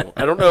 too.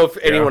 I don't know if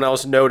anyone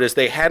else noticed.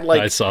 They had, like...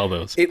 I saw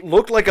those. It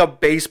looked like a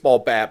baseball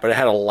bat, but it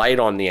had a light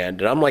on the end.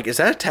 And I'm like, is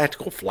that a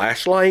tactical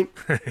flashlight?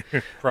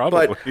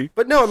 Probably.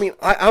 But no, I mean,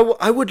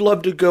 I would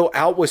love to go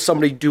out with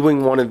somebody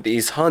doing one of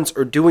these hunts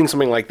or doing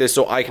something like this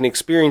so I can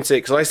experience it.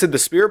 Because like I said, the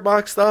spirit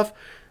box stuff,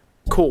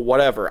 cool,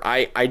 whatever.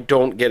 I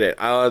don't get it.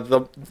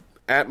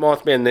 At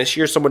Mothman this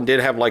year, someone did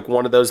have, like,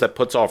 one of those that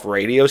puts off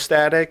radio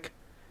static.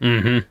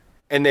 Mm-hmm.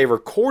 And they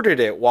recorded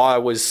it while I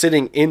was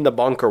sitting in the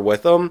bunker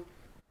with them.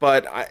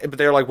 But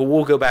they're like, well,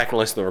 we'll go back and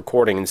listen to the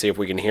recording and see if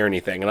we can hear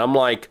anything. And I'm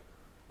like,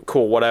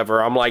 cool,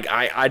 whatever. I'm like,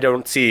 I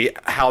don't see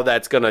how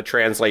that's going to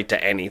translate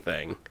to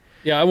anything.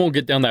 Yeah, I won't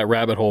get down that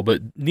rabbit hole,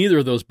 but neither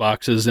of those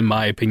boxes, in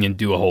my opinion,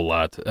 do a whole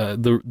lot.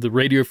 The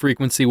radio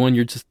frequency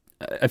one,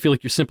 I feel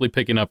like you're simply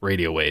picking up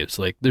radio waves.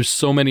 Like, there's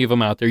so many of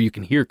them out there. You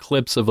can hear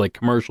clips of, like,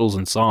 commercials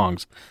and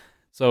songs.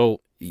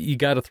 So you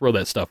got to throw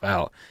that stuff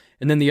out.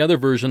 And then the other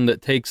version that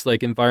takes,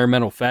 like,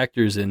 environmental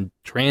factors and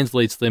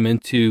translates them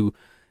into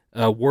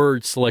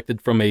words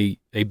selected from a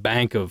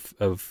bank of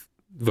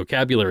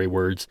vocabulary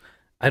words,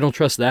 I don't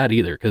trust that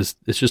either, because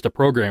it's just a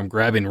program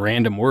grabbing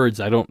random words.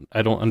 I don't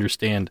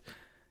understand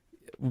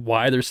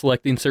why they're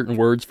selecting certain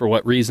words, for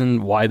what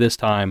reason, why this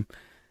time.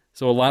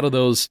 So a lot of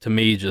those, to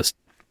me, just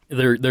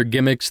they're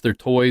gimmicks, they're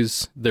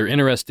toys, they're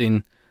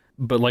interesting,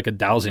 but like a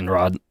dowsing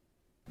rod.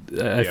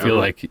 I feel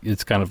like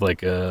it's kind of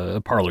like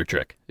a parlor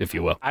trick, if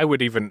you will.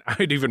 I'd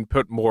even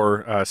put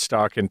more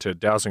stock into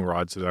dowsing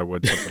rods than I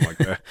would something like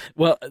that.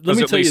 Well, let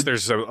me at tell least you,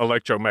 there's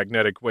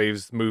electromagnetic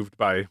waves moved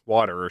by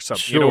water or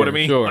something. Sure, you know what I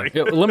mean? Sure. Like...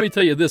 Yeah, let me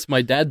tell you this: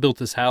 my dad built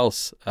his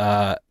house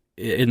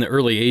in the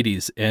early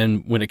 '80s,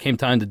 and when it came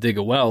time to dig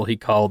a well, he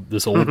called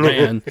this old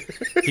man.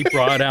 He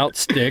brought out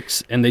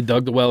sticks, and they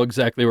dug the well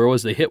exactly where it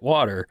was. They hit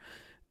water.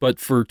 But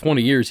for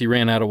 20 years, he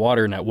ran out of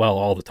water in that well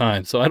all the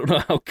time. So I don't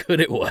know how good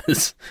it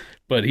was,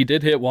 but he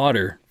did hit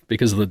water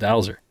because of the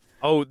dowser.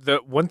 Oh, the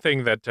one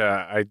thing that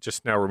I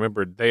just now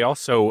remembered, they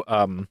also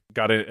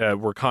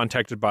were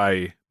contacted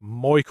by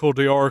Michael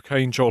the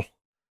Archangel.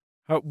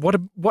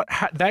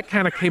 That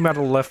kind of came out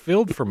of left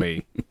field for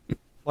me.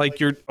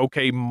 Like,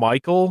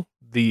 Michael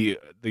the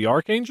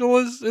Archangel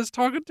is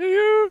talking to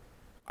you?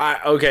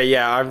 I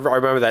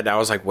remember that now. I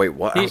was like, wait,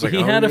 what?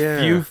 He had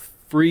a few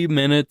free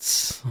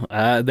minutes.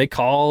 They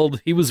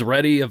called. He was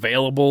ready,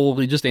 available.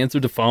 He just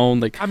answered the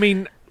phone. I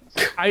mean,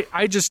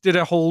 I just did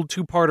a whole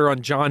two-parter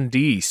on John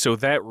Dee, so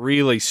that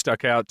really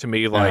stuck out to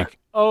me. Like,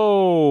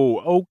 oh,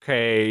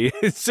 okay,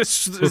 is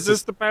this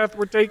the path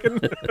we're taking?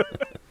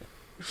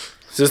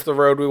 Is this the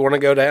road we want to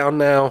go down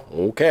now?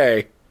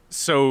 Okay.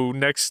 So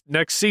next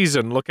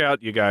season, look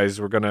out, you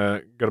guys. We're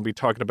gonna be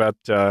talking about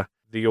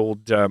the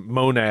old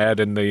monad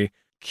and the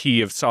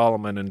Key of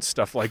Solomon and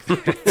stuff like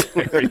that.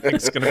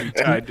 Everything's going to be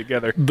tied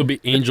together. There'll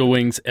be angel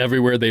wings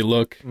everywhere they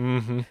look.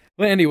 Mm-hmm.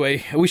 Well,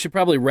 anyway, we should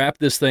probably wrap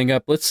this thing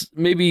up. Let's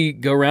maybe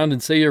go around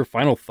and say your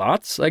final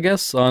thoughts, I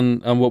guess,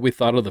 on what we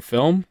thought of the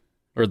film,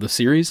 or the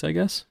series, I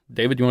guess.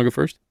 David, you want to go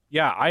first?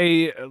 Yeah,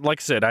 like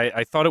I said,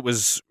 I thought it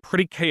was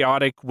pretty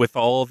chaotic with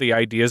all the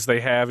ideas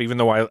they have, even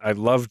though I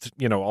loved,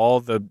 all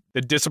the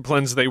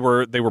disciplines they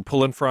were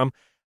pulling from.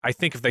 I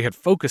think if they had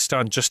focused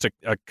on just a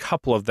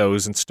couple of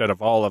those instead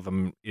of all of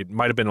them, it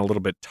might have been a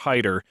little bit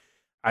tighter.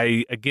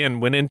 I,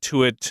 again, went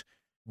into it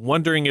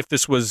wondering if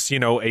this was,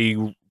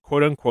 a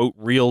quote-unquote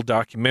real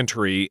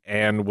documentary,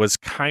 and was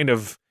kind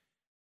of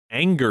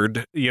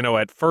angered,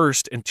 at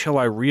first, until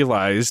I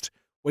realized,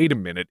 wait a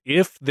minute,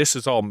 if this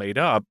is all made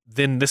up,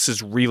 then this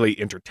is really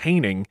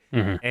entertaining,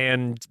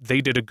 and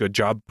they did a good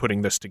job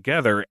putting this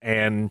together,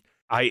 and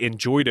I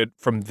enjoyed it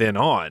from then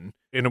on.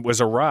 And it was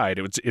a ride.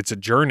 It's a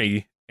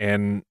journey.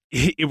 And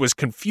it was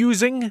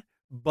confusing,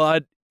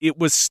 but it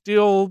was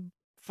still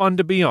fun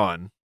to be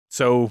on.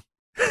 So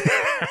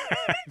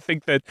I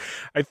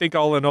think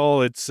all in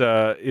all, it's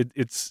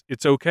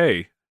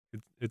okay.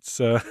 It's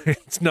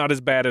not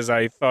as bad as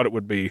I thought it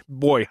would be.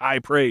 Boy, high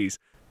praise.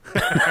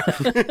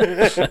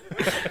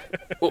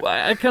 Well,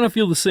 I kind of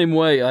feel the same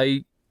way.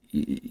 I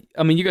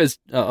mean, you guys,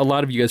 a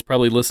lot of you guys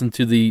probably listened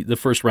to the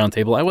first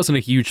roundtable. I wasn't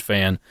a huge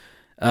fan.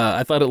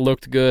 I thought it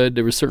looked good.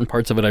 There were certain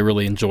parts of it I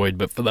really enjoyed,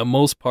 but for the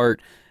most part,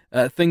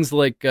 things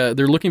like they're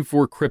looking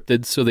for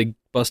cryptids, so they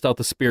bust out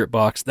the spirit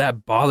box.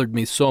 That bothered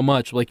me so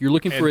much. Like, you're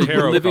looking for a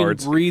tarot living,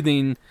 cards.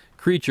 breathing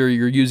creature.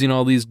 You're using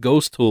all these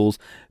ghost tools.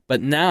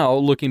 But now,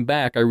 looking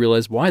back, I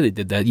realize why they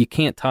did that. You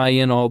can't tie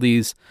in all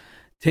these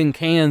tin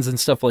cans and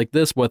stuff like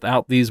this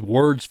without these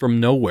words from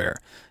nowhere.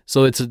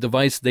 So it's a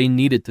device they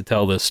needed to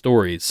tell this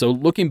story. So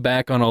looking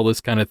back on all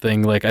this kind of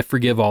thing, like, I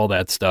forgive all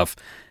that stuff.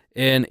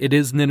 And it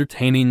is an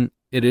entertaining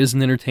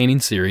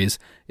series.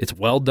 It's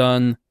well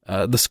done.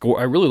 The score,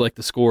 I really like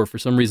the score. For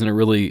some reason, it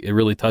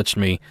really touched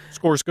me.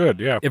 Score's good,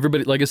 yeah.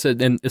 Everybody, like I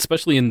said, and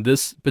especially in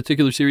this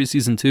particular series,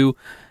 season 2,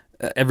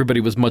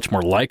 everybody was much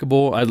more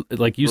likable.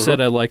 Like you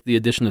said, I liked the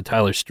addition of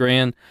Tyler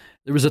Strand.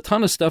 There was a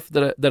ton of stuff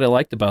that I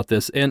liked about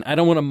this, and I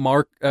don't want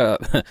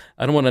to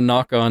I don't want to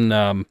knock on.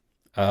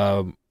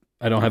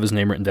 I don't have his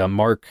name written down.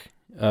 Mark,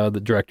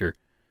 the director.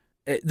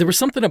 There was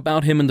something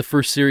about him in the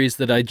first series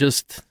that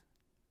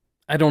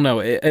I don't know.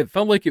 It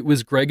felt like it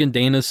was Greg and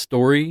Dana's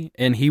story,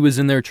 and he was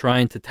in there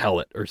trying to tell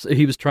it, or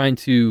he was trying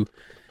to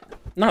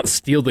not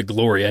steal the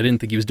glory. I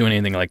didn't think he was doing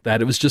anything like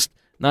that. It was just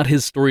not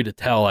his story to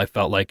tell, I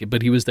felt like,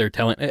 but he was there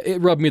telling.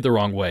 It rubbed me the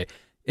wrong way.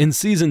 In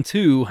season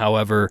 2,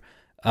 however,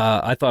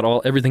 I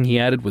thought everything he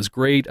added was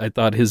great. I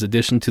thought his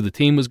addition to the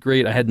team was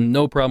great. I had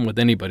no problem with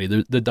anybody.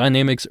 The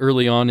dynamics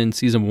early on in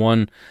season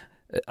 1,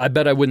 I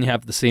bet I wouldn't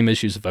have the same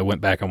issues if I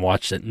went back and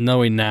watched it,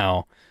 knowing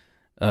now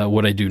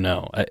what I do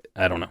know.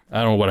 I don't know.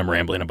 I don't know what I'm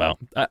rambling about.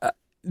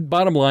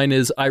 Bottom line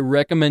is, I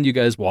recommend you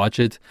guys watch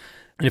it.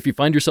 And if you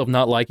find yourself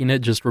not liking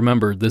it, just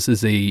remember, this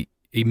is a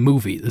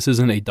movie. This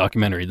isn't a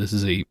documentary. This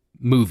is a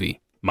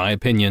movie. My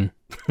opinion.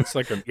 It's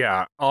like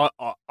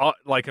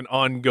like an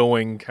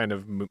ongoing kind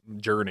of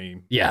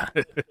journey. Yeah.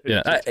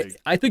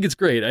 I think it's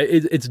great.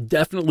 It's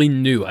definitely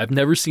new. I've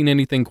never seen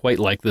anything quite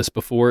like this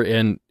before,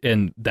 and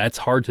that's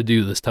hard to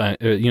do this time.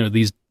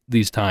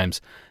 These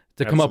times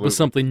to come up with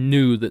something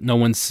new that no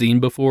one's seen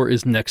before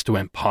is next to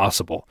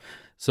impossible.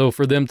 So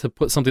for them to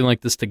put something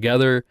like this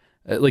together,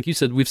 like you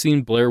said, we've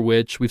seen Blair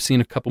Witch, we've seen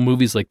a couple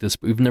movies like this,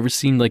 but we've never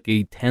seen like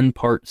a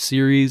 10-part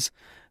series,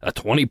 a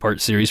 20-part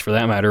series for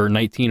that matter, or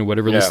 19 or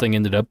whatever this thing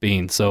ended up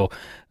being. So,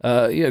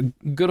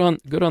 good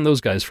on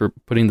those guys for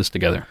putting this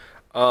together.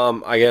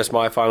 I guess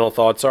my final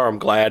thoughts are, I'm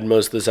glad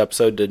most of this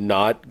episode did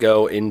not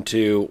go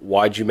into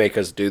why'd you make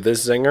us do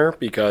this, Zinger,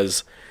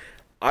 because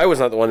I was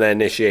not the one that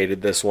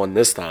initiated this one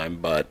this time,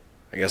 but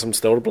I guess I'm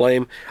still to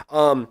blame.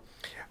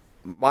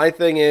 My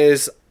thing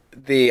is,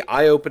 the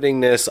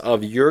eye-openingness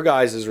of your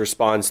guys'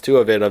 response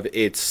to it, of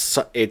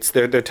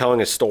they're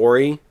telling a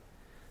story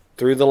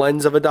through the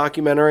lens of a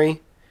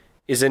documentary,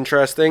 is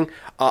interesting.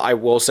 I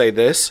will say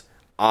this: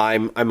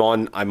 I'm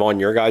on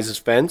your guys'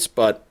 fence,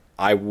 but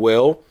I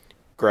will,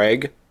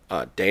 Greg,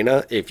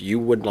 Dana, if you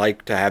would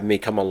like to have me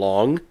come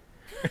along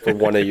for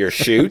one of your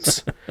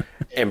shoots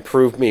and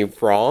prove me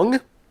wrong,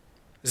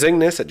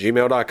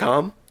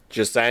 zingness@gmail.com.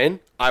 Just saying,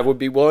 I would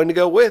be willing to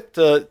go with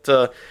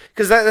because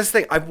that's the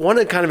thing. I want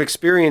to kind of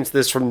experience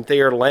this from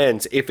their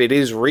lens if it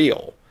is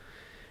real.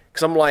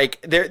 Because I'm like,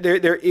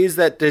 there is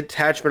that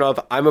detachment of,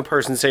 I'm a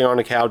person sitting on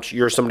a couch,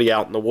 you're somebody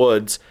out in the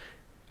woods.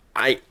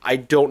 I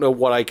don't know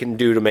what I can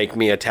do to make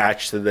me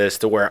attached to this,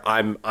 to where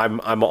I'm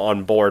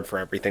on board for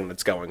everything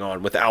that's going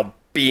on without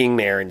being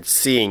there and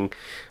seeing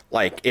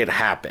like it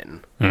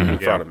happen in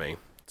front of me.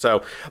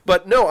 So,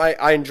 but no,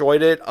 I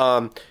enjoyed it.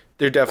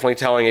 They're definitely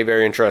telling a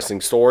very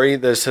interesting story.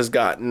 This has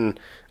gotten,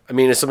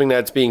 it's something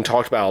that's being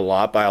talked about a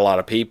lot by a lot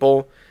of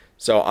people.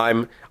 So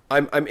I'm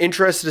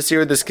interested to see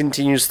where this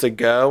continues to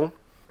go.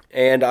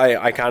 And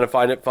I kind of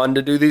find it fun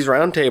to do these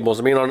roundtables.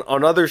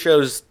 On other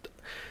shows,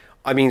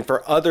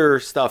 for other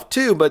stuff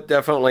too, but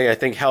definitely I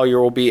think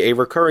Hellier will be a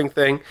recurring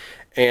thing.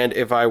 And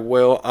if I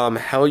will,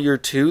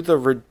 Hellier 2, The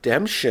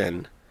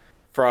Redemption,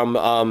 from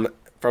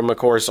of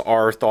course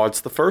our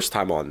thoughts the first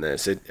time on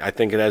this. I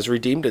think it has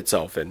redeemed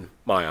itself in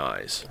my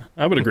eyes.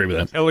 I would agree with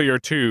that.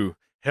 Hellier 2,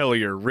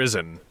 Hellier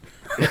Risen.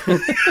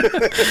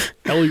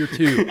 Hellier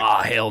 2,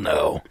 hell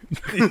no.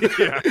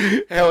 Yeah.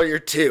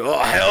 Hellier 2, oh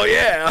hell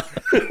yeah.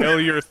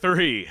 Hellier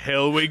 3,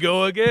 hell we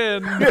go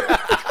again.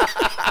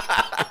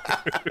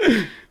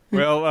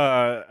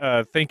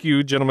 Well, thank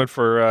you, gentlemen,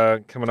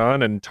 for coming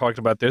on and talking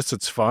about this.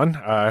 It's fun.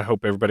 I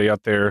hope everybody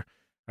out there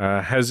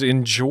has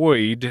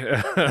enjoyed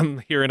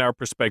hearing our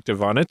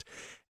perspective on it.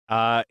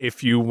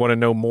 If you want to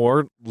know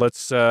more,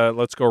 let's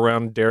go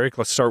around. Derek,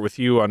 let's start with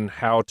you on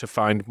how to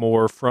find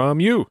more from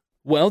you.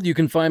 Well, you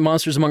can find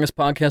Monsters Among Us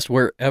podcast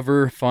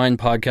wherever fine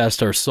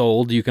podcasts are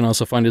sold. You can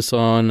also find us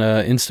on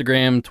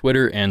Instagram,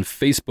 Twitter, and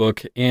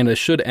Facebook. And I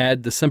should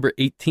add, December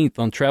 18th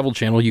on Travel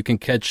Channel, you can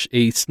catch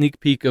a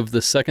sneak peek of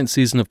the second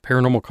season of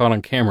Paranormal Caught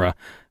on Camera.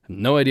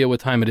 No idea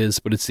what time it is,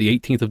 but it's the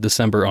 18th of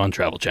December on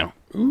Travel Channel.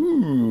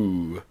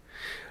 Ooh.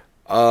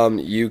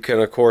 You can,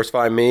 of course,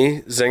 find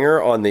me,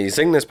 Zinger, on the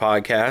Zingness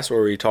podcast,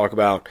 where we talk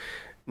about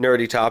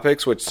nerdy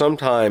topics, which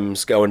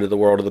sometimes go into the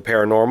world of the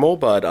paranormal,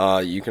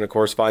 but you can, of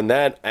course, find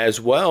that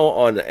as well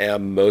on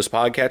most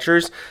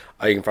podcatchers.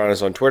 You can find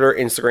us on Twitter,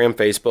 Instagram,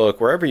 Facebook,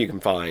 wherever you can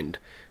find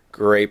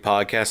great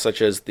podcasts, such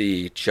as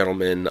the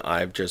gentleman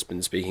I've just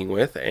been speaking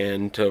with.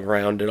 And to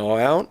round it all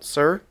out,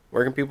 sir,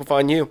 where can people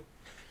find you?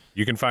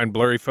 You can find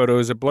Blurry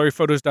Photos at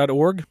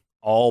blurryphotos.org.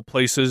 All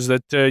places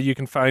that you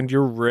can find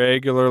your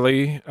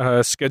regularly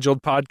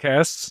scheduled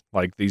podcasts,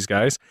 like these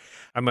guys.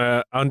 I'm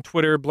on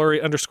Twitter,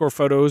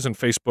 blurry_photos, and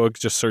Facebook,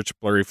 just search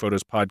Blurry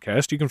Photos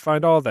Podcast. You can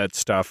find all that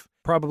stuff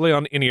probably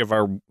on any of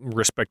our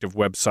respective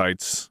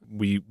websites.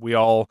 We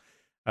all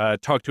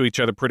talk to each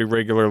other pretty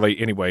regularly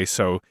anyway,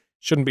 so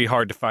shouldn't be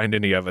hard to find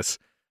any of us.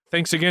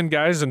 Thanks again,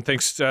 guys, and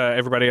thanks to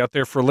everybody out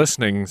there for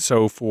listening.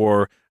 So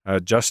for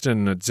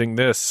Justin at Zing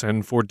This,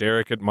 and for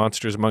Derek at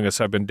Monsters Among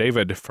Us, I've been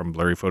David from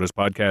Blurry Photos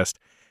Podcast.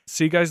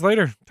 See you guys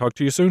later. Talk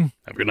to you soon.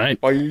 Have a good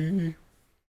night. Bye.